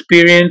enhanced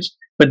experience,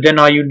 but then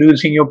are you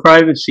losing your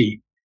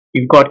privacy?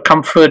 You've got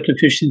comfort,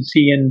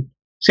 efficiency, and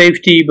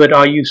safety, but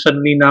are you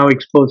suddenly now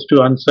exposed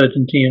to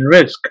uncertainty and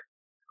risk?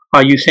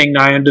 Are you saying,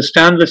 I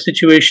understand the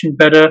situation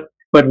better,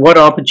 but what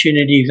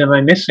opportunities am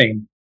I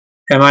missing?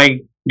 Am I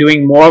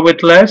doing more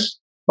with less,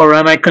 or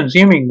am I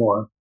consuming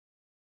more?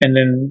 And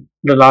then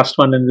the last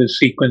one in this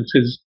sequence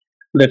is,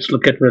 let's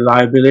look at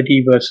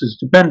reliability versus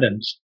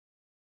dependence.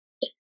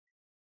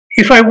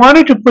 If I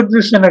wanted to put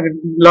this in a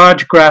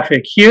large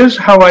graphic, here's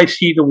how I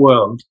see the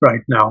world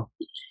right now.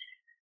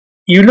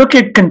 You look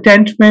at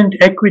contentment,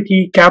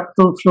 equity,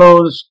 capital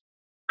flows,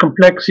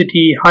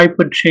 complexity,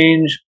 hyper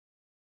change,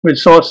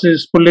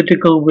 resources,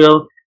 political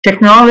will.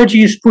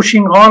 Technology is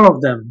pushing all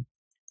of them.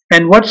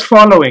 And what's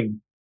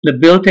following? The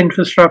built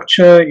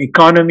infrastructure,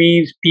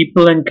 economies,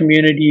 people and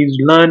communities,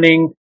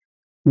 learning,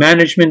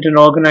 management and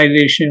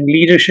organization,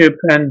 leadership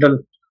and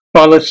the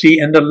policy.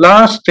 And the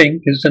last thing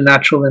is the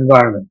natural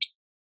environment.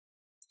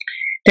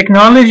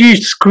 Technology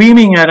is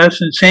screaming at us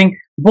and saying,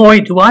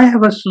 boy, do I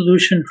have a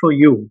solution for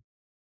you.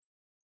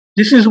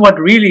 This is what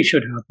really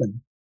should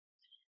happen.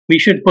 We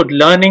should put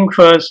learning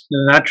first,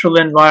 the natural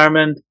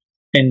environment,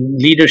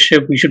 and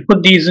leadership. We should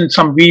put these in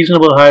some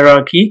reasonable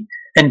hierarchy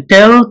and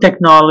tell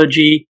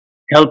technology,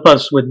 help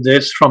us with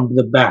this from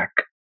the back,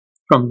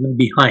 from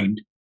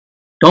behind.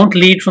 Don't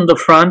lead from the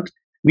front.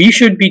 We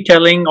should be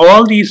telling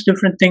all these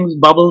different things,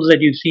 bubbles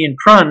that you see in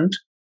front,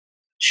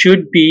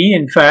 should be,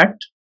 in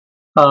fact,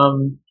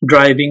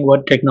 driving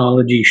what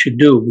technology should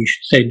do. We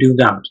should say, do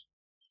that.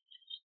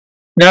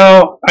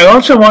 Now, I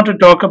also want to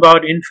talk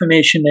about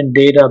information and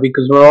data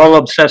because we're all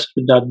obsessed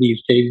with that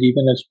these days,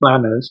 even as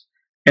planners,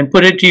 and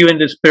put it to you in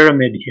this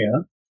pyramid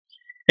here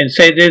and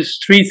say there's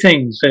three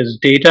things. There's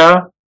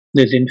data,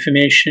 there's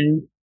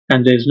information,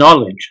 and there's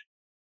knowledge,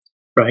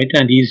 right?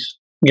 And these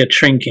get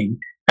shrinking.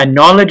 And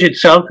knowledge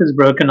itself is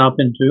broken up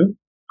into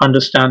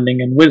understanding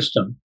and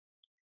wisdom.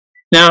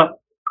 Now,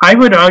 I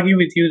would argue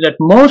with you that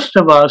most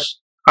of us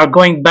are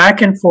going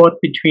back and forth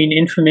between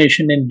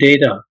information and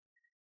data.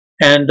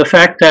 And the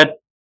fact that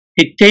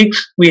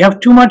we have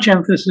too much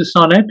emphasis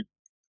on it.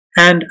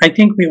 And I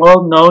think we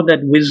all know that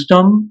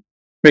wisdom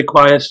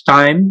requires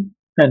time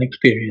and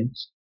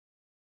experience.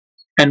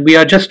 And we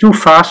are just too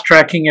fast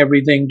tracking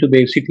everything to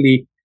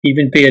basically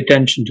even pay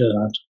attention to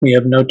that. We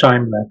have no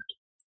time left.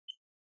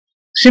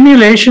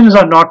 Simulations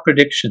are not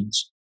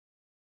predictions.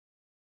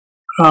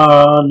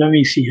 Let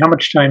me see, how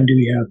much time do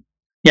we have?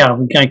 Yeah,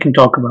 I can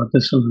talk about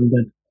this a little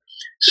bit.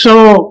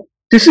 So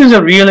this is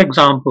a real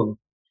example.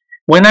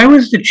 When I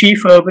was the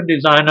chief urban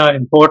designer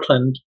in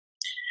Portland,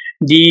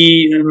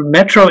 the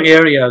metro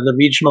area, the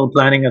regional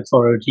planning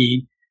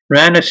authority,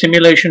 ran a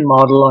simulation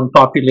model on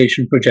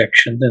population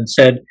projections and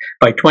said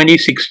by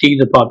 2060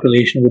 the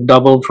population would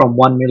double from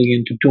 1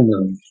 million to 2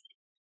 million.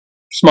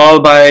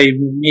 Small by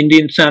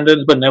Indian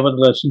standards, but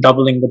nevertheless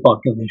doubling the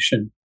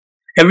population.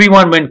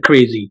 Everyone went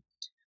crazy.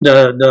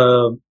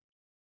 The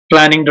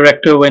planning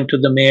director went to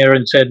the mayor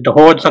and said, the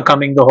hordes are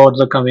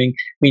coming,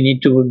 we need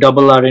to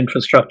double our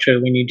infrastructure,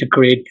 we need to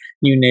create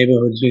new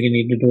neighborhoods, we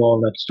need to do all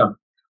that stuff.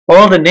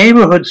 All the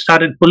neighborhoods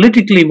started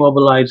politically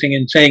mobilizing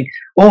and saying,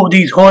 oh,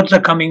 these hordes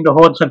are coming,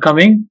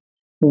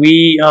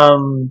 we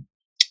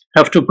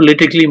have to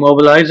politically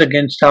mobilize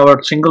against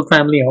our single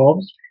family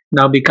homes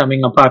now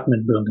becoming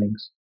apartment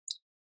buildings.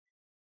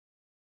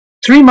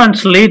 3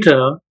 months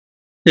later,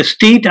 the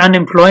state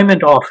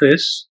unemployment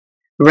office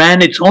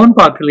ran its own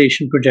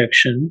population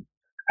projection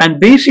and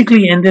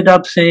basically ended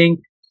up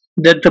saying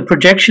that the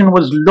projection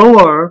was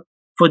lower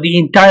for the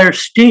entire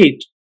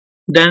state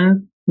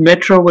than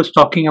Metro was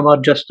talking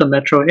about just the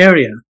metro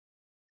area.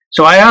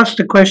 So I asked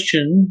the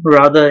question,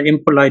 rather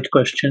impolite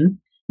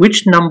question,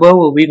 which number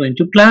were we going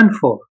to plan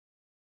for?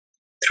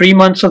 3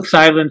 months of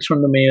silence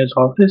from the mayor's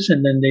office,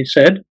 and then they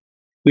said,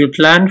 we'll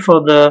plan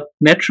for the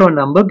metro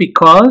number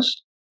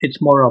because it's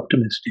more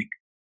optimistic.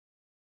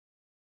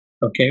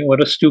 Okay,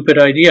 what a stupid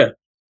idea.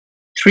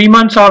 3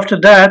 months after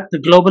that, the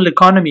global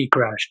economy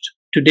crashed.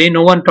 Today,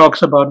 no one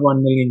talks about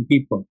 1 million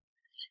people.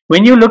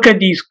 When you look at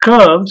these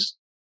curves,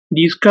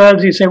 you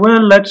say,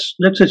 well, let's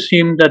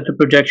assume that the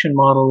projection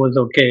model was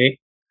okay.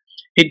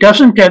 It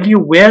doesn't tell you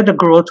where the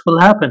growth will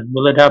happen.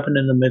 Will it happen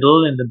in the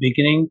middle, in the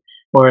beginning,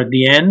 or at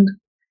the end?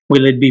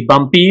 Will it be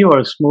bumpy or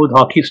a smooth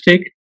hockey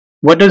stick?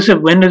 When does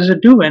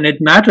it do? And it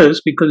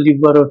matters because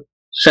you've got to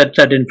set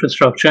that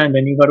infrastructure and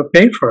then you've got to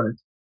pay for it.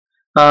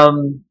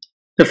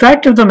 The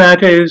fact of the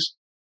matter is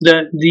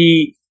that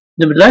the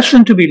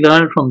lesson to be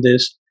learned from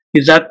this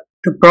is that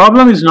the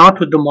problem is not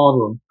with the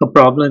model. The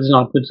problem is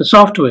not with the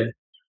software.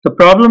 The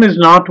problem is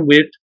not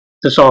with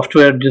the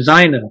software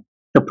designer.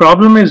 The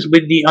problem is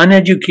with the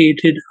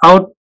uneducated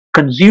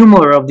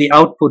consumer of the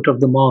output of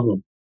the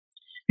model.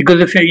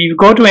 Because if you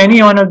go to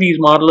any one of these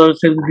modelers,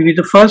 they will be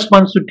the first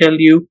ones to tell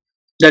you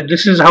that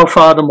this is how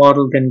far the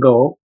model can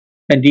go,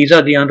 and these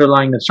are the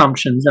underlying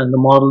assumptions, and the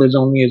model is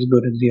only as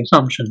good as the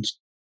assumptions,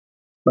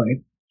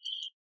 right?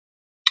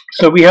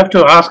 So we have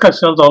to ask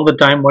ourselves all the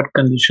time, what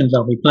conditions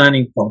are we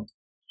planning for?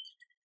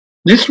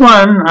 This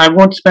one I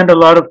won't spend a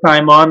lot of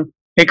time on,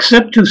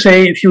 except to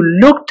say if you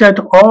looked at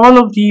all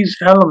of these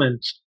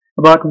elements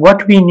about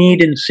what we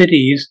need in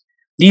cities,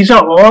 these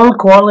are all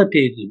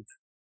qualitative.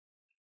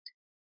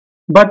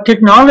 But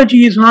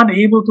technology is not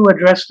able to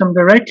address them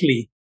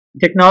directly.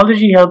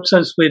 Technology helps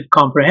us with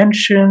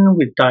comprehension,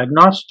 with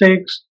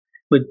diagnostics,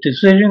 with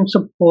decision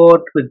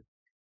support, with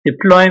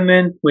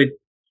deployment, with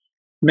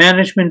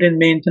management and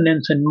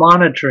maintenance and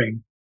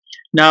monitoring.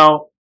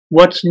 Now,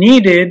 what's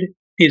needed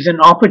is an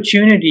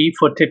opportunity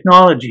for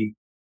technology.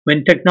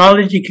 When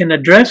technology can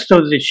address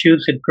those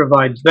issues, it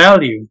provides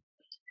value.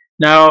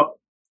 Now,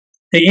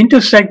 the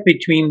intersect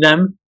between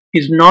them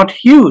is not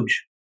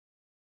huge.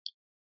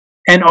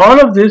 And all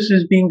of this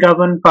is being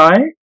governed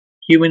by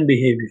human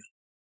behavior.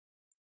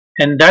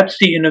 And that's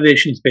the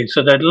innovation space.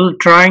 So that little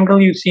triangle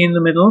you see in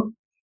the middle,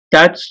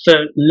 that's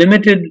the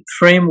limited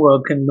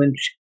framework in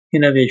which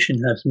innovation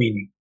has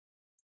meaning.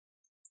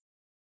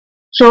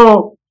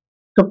 So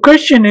the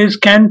question is,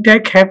 can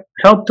tech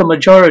help the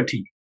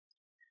majority?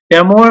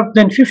 There are more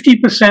than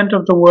 50%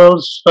 of the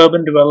world's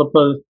urban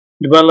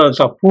dwellers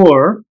are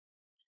poor,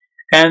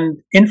 and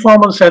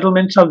informal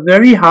settlements are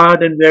very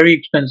hard and very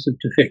expensive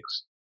to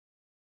fix.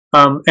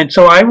 And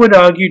so I would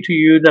argue to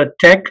you that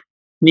tech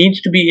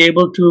needs to be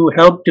able to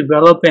help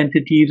develop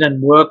entities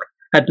and work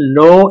at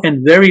low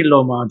and very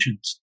low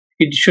margins.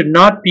 It should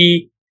not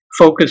be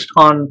focused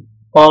on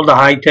all the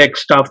high-tech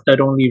stuff that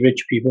only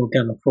rich people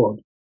can afford.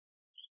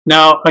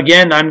 Now,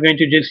 again, I'm going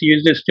to just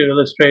use this to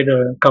illustrate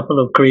a couple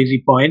of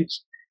crazy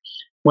points.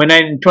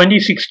 In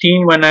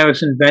 2016, when I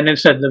was in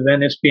Venice at the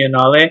Venice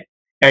Biennale,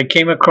 I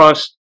came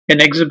across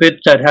an exhibit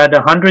that had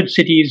 100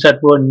 cities that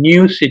were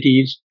new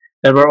cities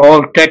that were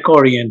all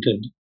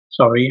tech-oriented.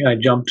 Sorry, I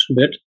jumped a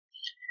bit.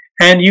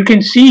 And you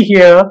can see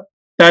here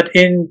that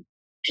in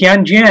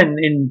Tianjin,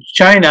 in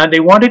China, they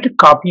wanted to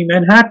copy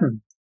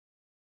Manhattan.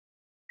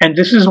 And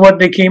this is what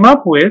they came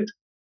up with.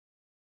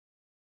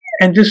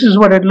 And this is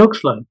what it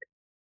looks like.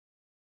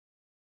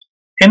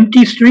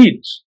 Empty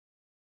streets.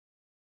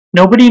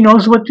 Nobody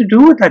knows what to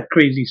do with that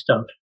crazy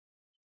stuff,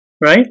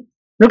 right?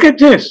 Look at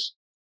this.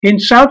 In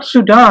South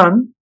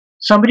Sudan,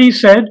 somebody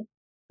said,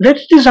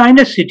 let's design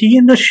a city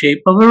in the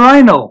shape of a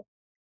rhino.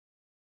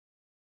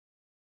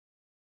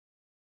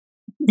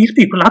 These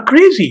people are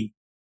crazy.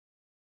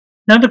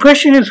 Now the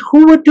question is,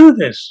 who would do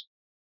this?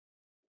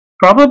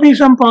 Probably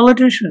some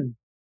politician,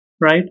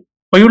 right?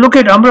 Or you look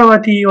at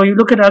Amravati, or you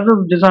look at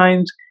other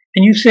designs,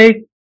 and you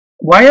say,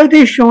 why are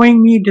they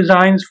showing me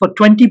designs for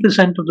 20%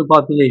 of the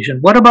population?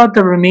 What about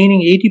the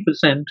remaining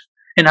 80%?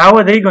 And how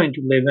are they going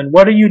to live? And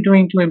what are you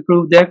doing to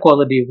improve their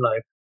quality of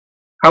life?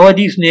 How are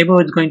these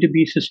neighborhoods going to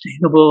be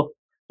sustainable,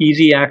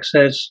 easy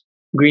access,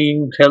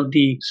 green,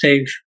 healthy,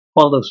 safe,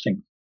 all those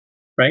things,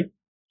 right?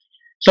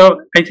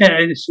 So I think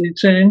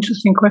it's an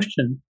interesting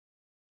question.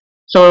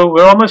 So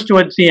we're almost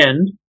towards the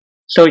end.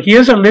 So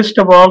here's a list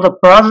of all the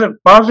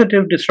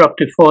positive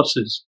disruptive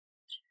forces.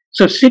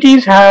 So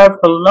cities have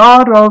a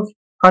lot of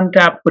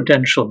untapped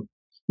potential.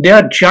 They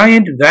are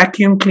giant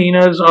vacuum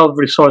cleaners of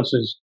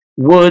resources: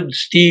 wood,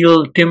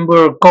 steel,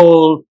 timber,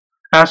 coal,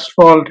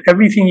 asphalt,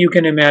 everything you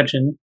can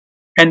imagine.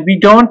 And we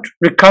don't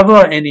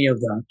recover any of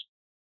that.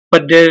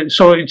 But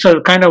so it's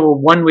a kind of a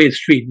one-way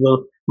street.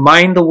 We'll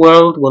mine the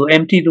world, we'll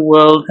empty the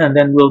world, and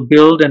then we'll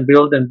build and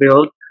build and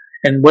build.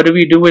 And what do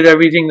we do with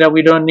everything that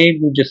we don't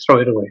need? We just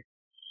throw it away.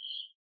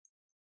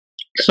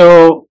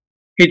 So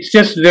it's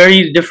just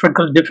very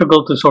difficult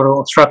to sort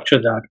of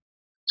structure that.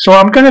 So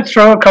I'm going to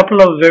throw a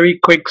couple of very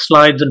quick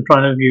slides in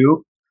front of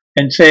you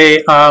and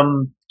say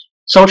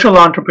social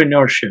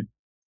entrepreneurship.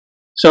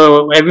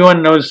 So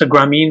everyone knows the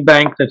Grameen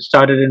Bank that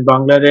started in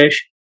Bangladesh.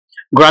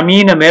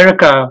 Grameen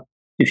America,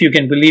 if you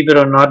can believe it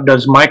or not,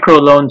 does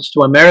microloans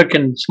to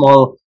American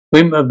small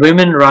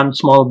women-run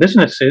small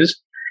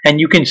businesses. And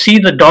you can see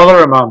the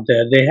dollar amount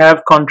there. They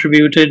have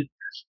contributed,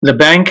 the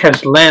bank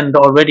has lent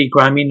already,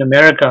 Grameen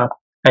America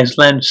has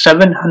lent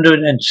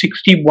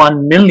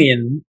 $761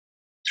 million,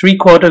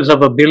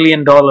 $750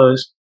 million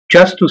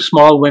just to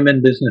small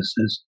women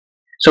businesses.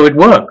 So it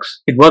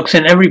works. It works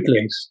in every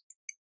place,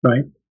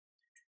 right?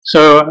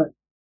 So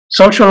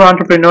social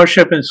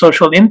entrepreneurship and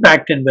social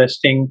impact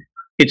investing,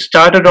 it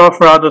started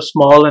off rather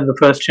small in the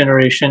first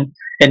generation,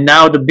 and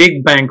now the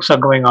big banks are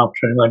going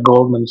after it, like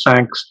Goldman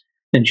Sachs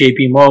and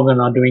JP Morgan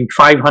are doing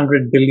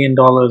 $500 billion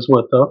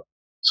worth of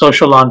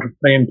social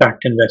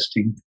impact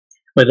investing,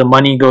 where the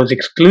money goes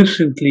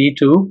exclusively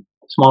to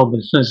small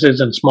businesses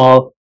and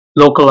small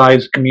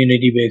localized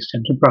community-based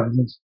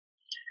enterprises.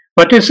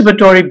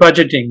 Participatory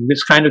budgeting,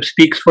 this kind of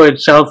speaks for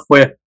itself,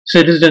 where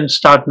citizens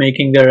start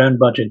making their own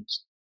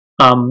budgets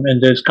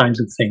and those kinds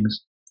of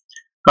things.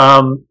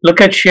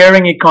 Look at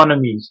sharing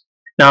economies.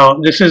 Now,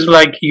 this is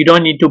like, you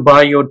don't need to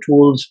buy your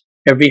tools.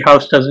 Every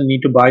house doesn't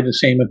need to buy the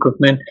same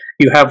equipment.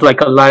 You have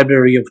like a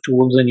library of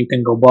tools and you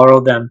can go borrow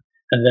them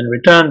and then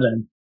return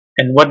them.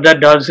 And what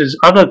that does is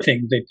other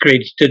things. It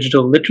creates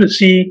digital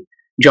literacy,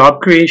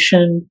 job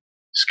creation,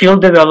 skill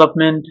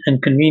development,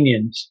 and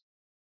convenience.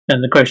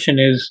 And the question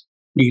is,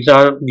 these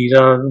are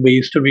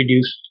ways to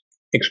reduce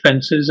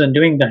expenses and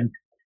doing that.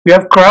 We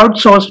have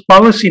crowdsourced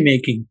policy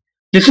making.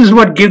 This is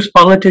what gives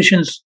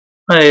politicians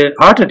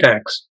heart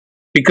attacks,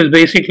 because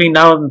basically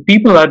now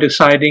people are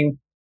deciding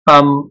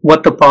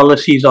what the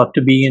policies ought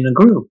to be in a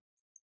group,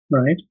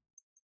 right?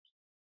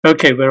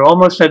 Okay, we're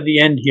almost at the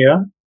end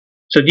here.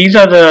 So these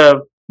are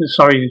the,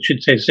 sorry, it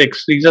should say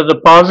 6. These are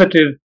the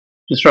positive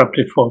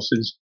disruptive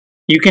forces.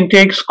 You can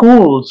take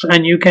schools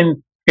and you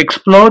can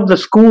explode the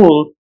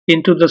school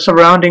into the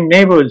surrounding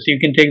neighborhoods. You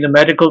can take the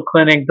medical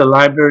clinic, the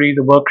library,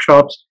 the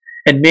workshops,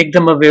 and make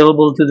them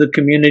available to the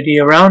community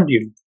around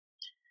you.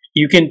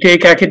 You can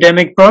take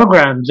academic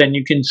programs and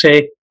you can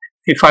say,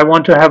 if I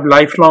want to have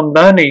lifelong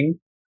learning,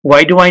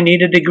 why do I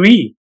need a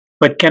degree?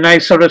 But can I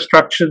sort of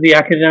structure the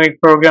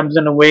academic programs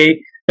in a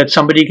way that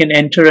somebody can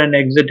enter and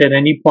exit at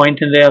any point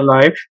in their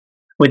life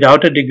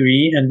without a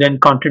degree and then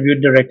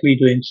contribute directly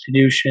to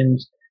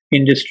institutions,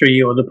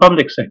 industry, or the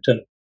public sector,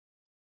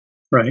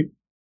 right?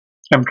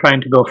 I'm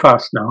trying to go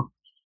fast now.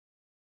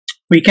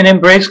 We can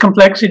embrace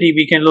complexity.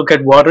 We can look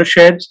at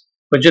watersheds,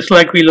 but just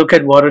like we look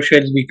at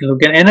watersheds, we can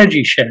look at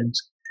energy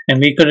sheds, and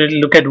we can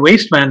look at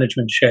waste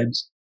management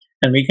sheds,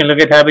 and we can look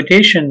at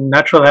habitation,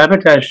 natural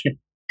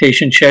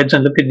habitation sheds,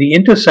 and look at the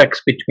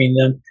intersects between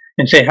them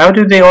and say, how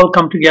do they all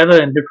come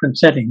together in different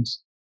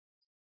settings?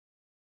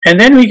 And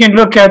then we can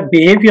look at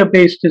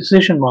behavior-based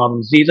decision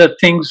models. These are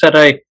things that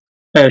I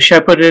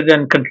shepherded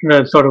and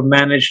sort of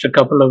managed a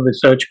couple of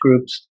research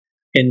groups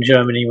in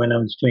Germany when I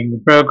was doing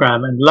the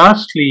program. And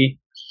lastly,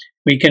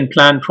 we can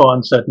plan for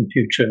uncertain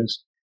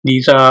futures.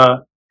 These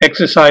are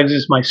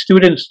exercises my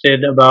students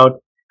did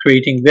about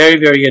creating very,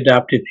 very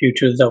adaptive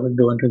futures that would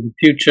go into the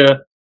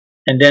future.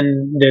 And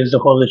then there's the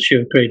whole issue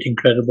of creating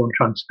credible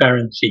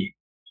transparency.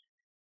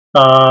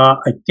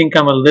 I think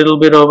I'm a little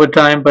bit over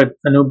time, but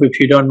Anup, if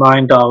you don't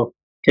mind, I'll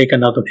take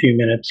another few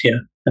minutes here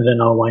and then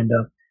I'll wind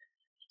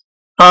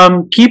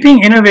up.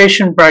 Keeping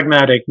innovation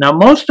pragmatic. Now,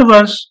 most of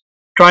us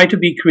try to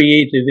be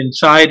creative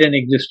inside an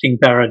existing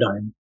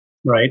paradigm,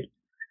 right?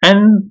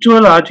 And to a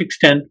large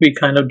extent, we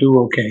kind of do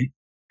okay.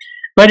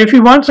 But if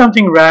we want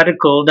something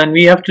radical, then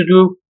we have to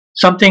do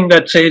something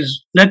that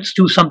says, let's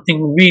do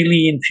something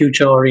really in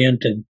future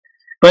oriented.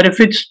 But if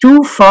it's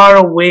too far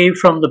away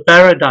from the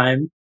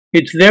paradigm,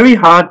 it's very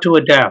hard to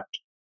adapt.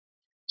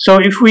 So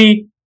if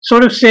we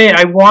sort of say,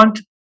 I want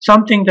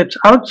something that's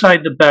outside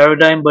the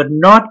paradigm, but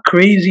not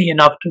crazy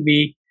enough to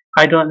be,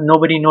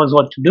 nobody knows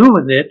what to do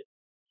with it,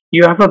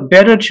 you have a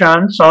better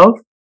chance of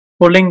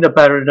pulling the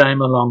paradigm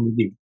along with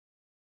you.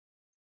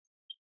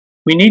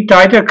 We need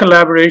tighter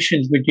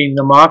collaborations between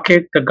the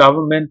market, the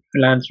government,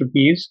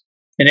 philanthropies,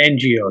 and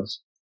NGOs.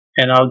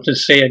 And I'll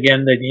just say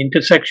again that the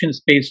intersection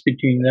space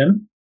between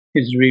them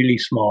is really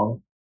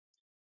small.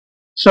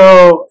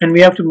 So, and we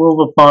have to move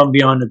upon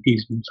beyond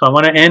appeasement. So I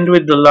want to end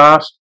with the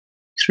last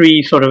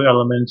 3 sort of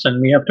elements,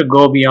 and we have to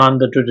go beyond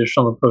the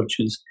traditional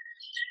approaches.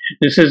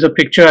 This is a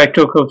picture I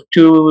took of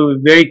 2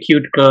 very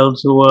cute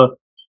girls who were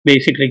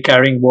basically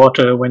carrying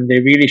water when they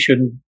really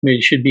should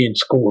be in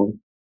school.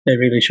 They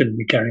really shouldn't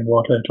be carrying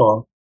water at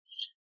all.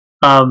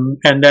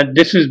 And that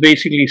this is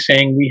basically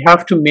saying we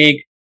have to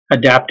make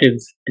adaptive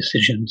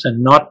decisions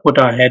and not put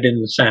our head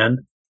in the sand.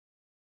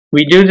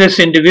 We do this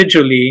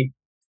individually,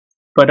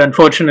 but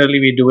unfortunately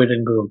we do it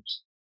in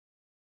groups.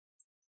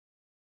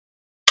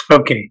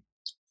 Okay,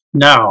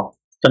 now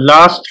the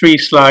last 3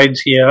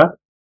 slides here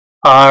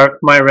are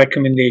my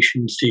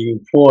recommendations to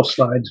you. 4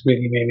 slides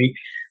really maybe.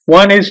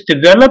 One is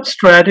develop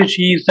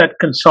strategies that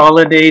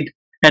consolidate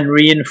and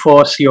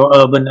reinforce your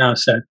urban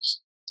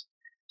assets.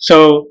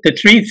 So the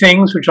 3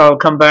 things which I'll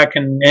come back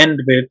and end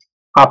with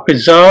are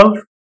preserve,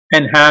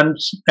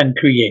 enhance, and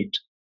create.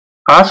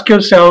 Ask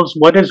yourselves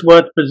what is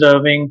worth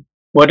preserving,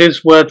 what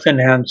is worth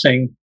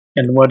enhancing,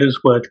 and what is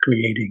worth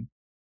creating.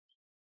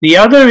 The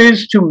other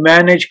is to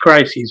manage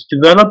crises.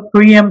 Develop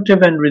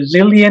preemptive and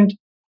resilient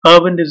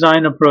urban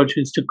design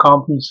approaches to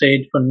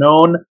compensate for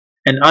known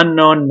and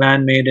unknown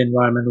man-made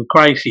environmental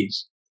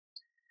crises.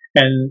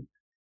 And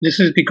this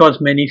is because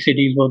many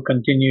cities will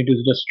continue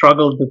to just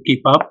struggle to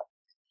keep up,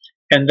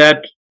 and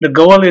that the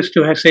goal is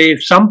to say,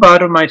 if some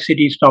part of my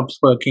city stops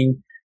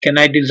working, can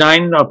I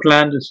design or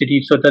plan the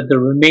city so that the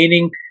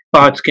remaining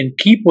parts can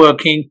keep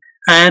working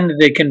and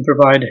they can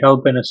provide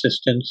help and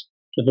assistance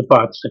to the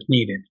parts that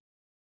need it.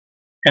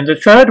 And the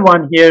third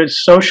one here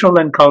is social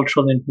and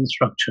cultural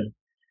infrastructure.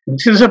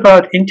 This is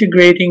about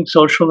integrating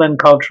social and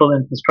cultural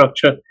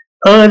infrastructure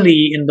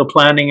early in the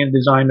planning and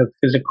design of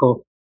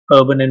physical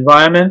urban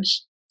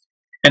environments.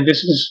 And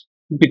this is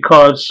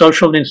because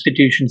social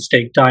institutions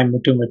take time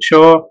to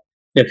mature.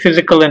 Their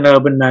physical and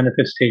urban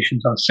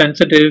manifestations are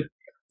sensitive.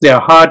 They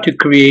are hard to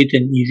create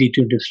and easy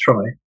to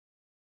destroy.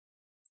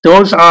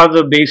 Those are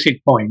the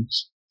basic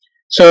points.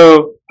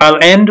 So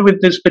I'll end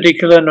with this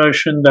particular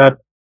notion that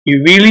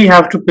you really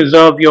have to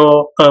preserve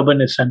your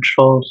urban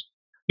essentials.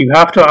 You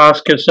have to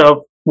ask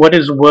yourself what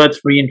is worth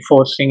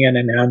reinforcing and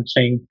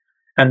enhancing.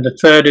 And the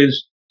third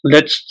is,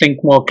 let's think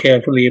more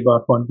carefully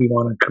about what we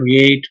want to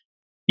create.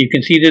 You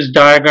can see this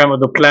diagram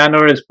of the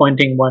planner is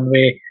pointing one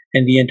way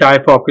and the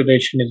entire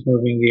population is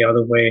moving the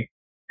other way.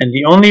 And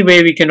the only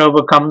way we can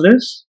overcome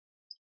this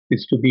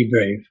is to be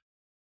brave.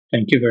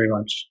 Thank you very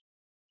much.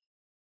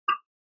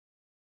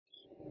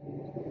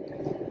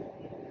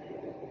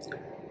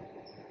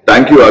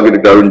 Thank you,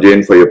 Architect Arun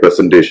Jain, for your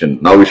presentation.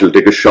 Now we shall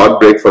take a short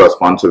break for our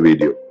sponsor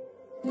video.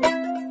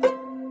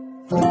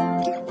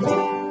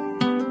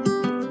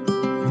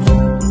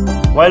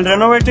 While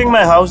renovating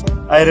my house,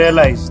 I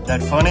realized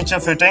that furniture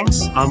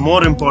fittings are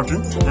more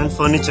important than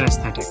furniture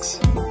aesthetics.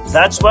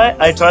 That's why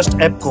I trust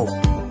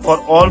EPCO for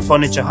all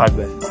furniture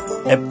hardware.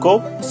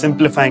 EPCO,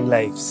 simplifying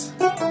lives.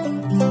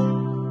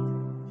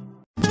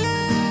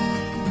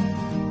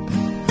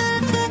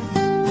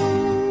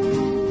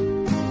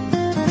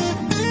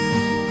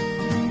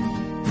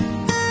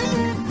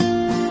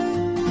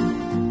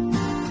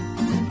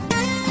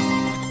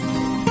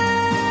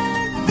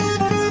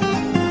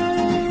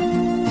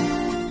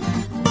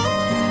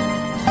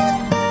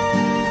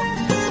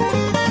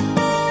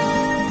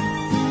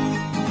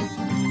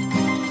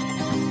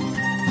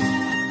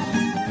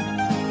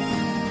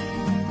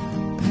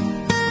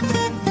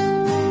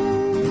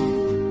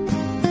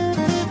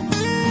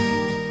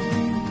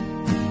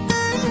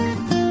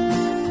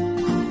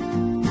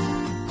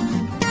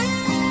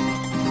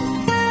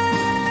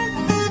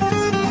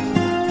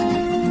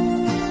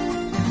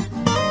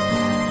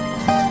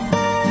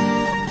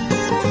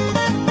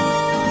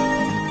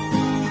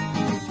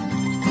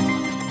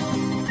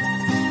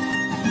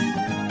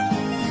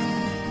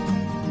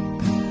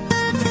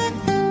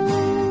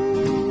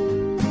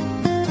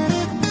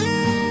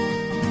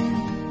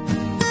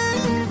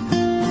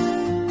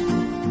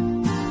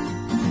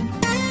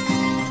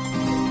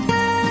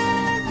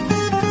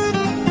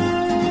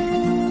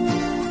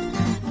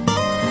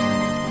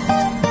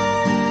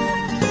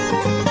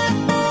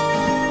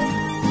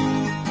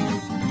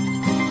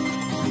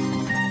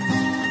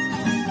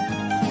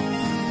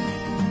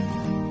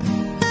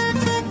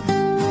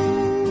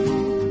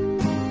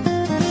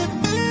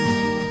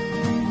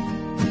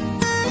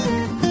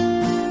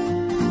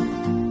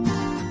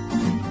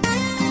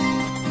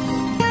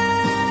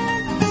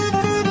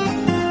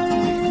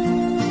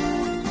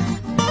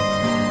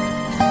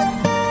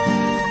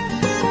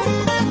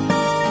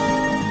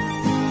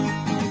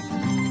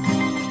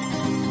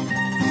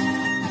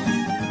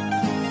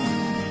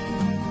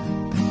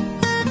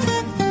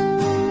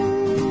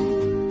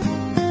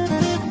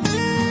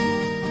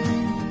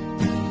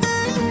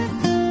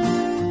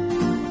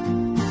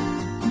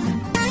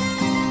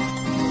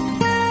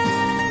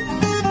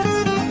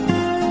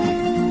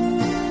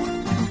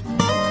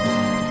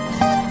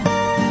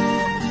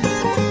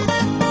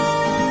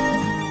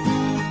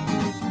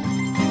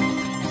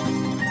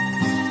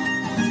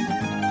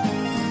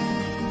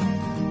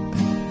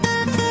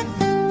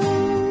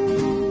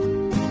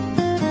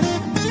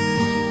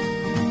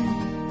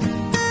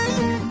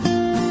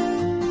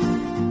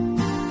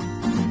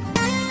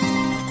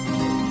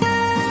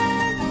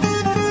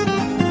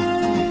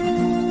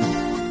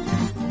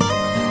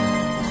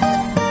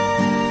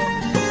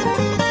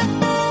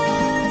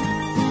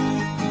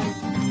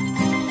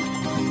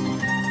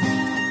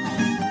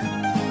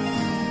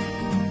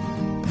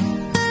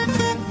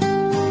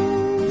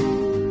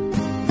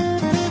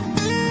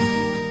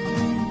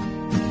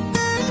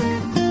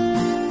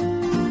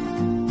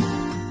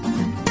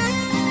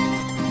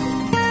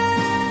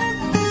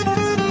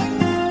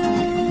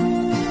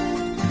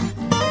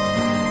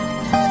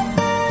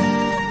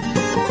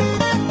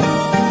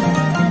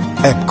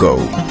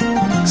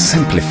 EPCO,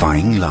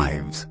 simplifying life.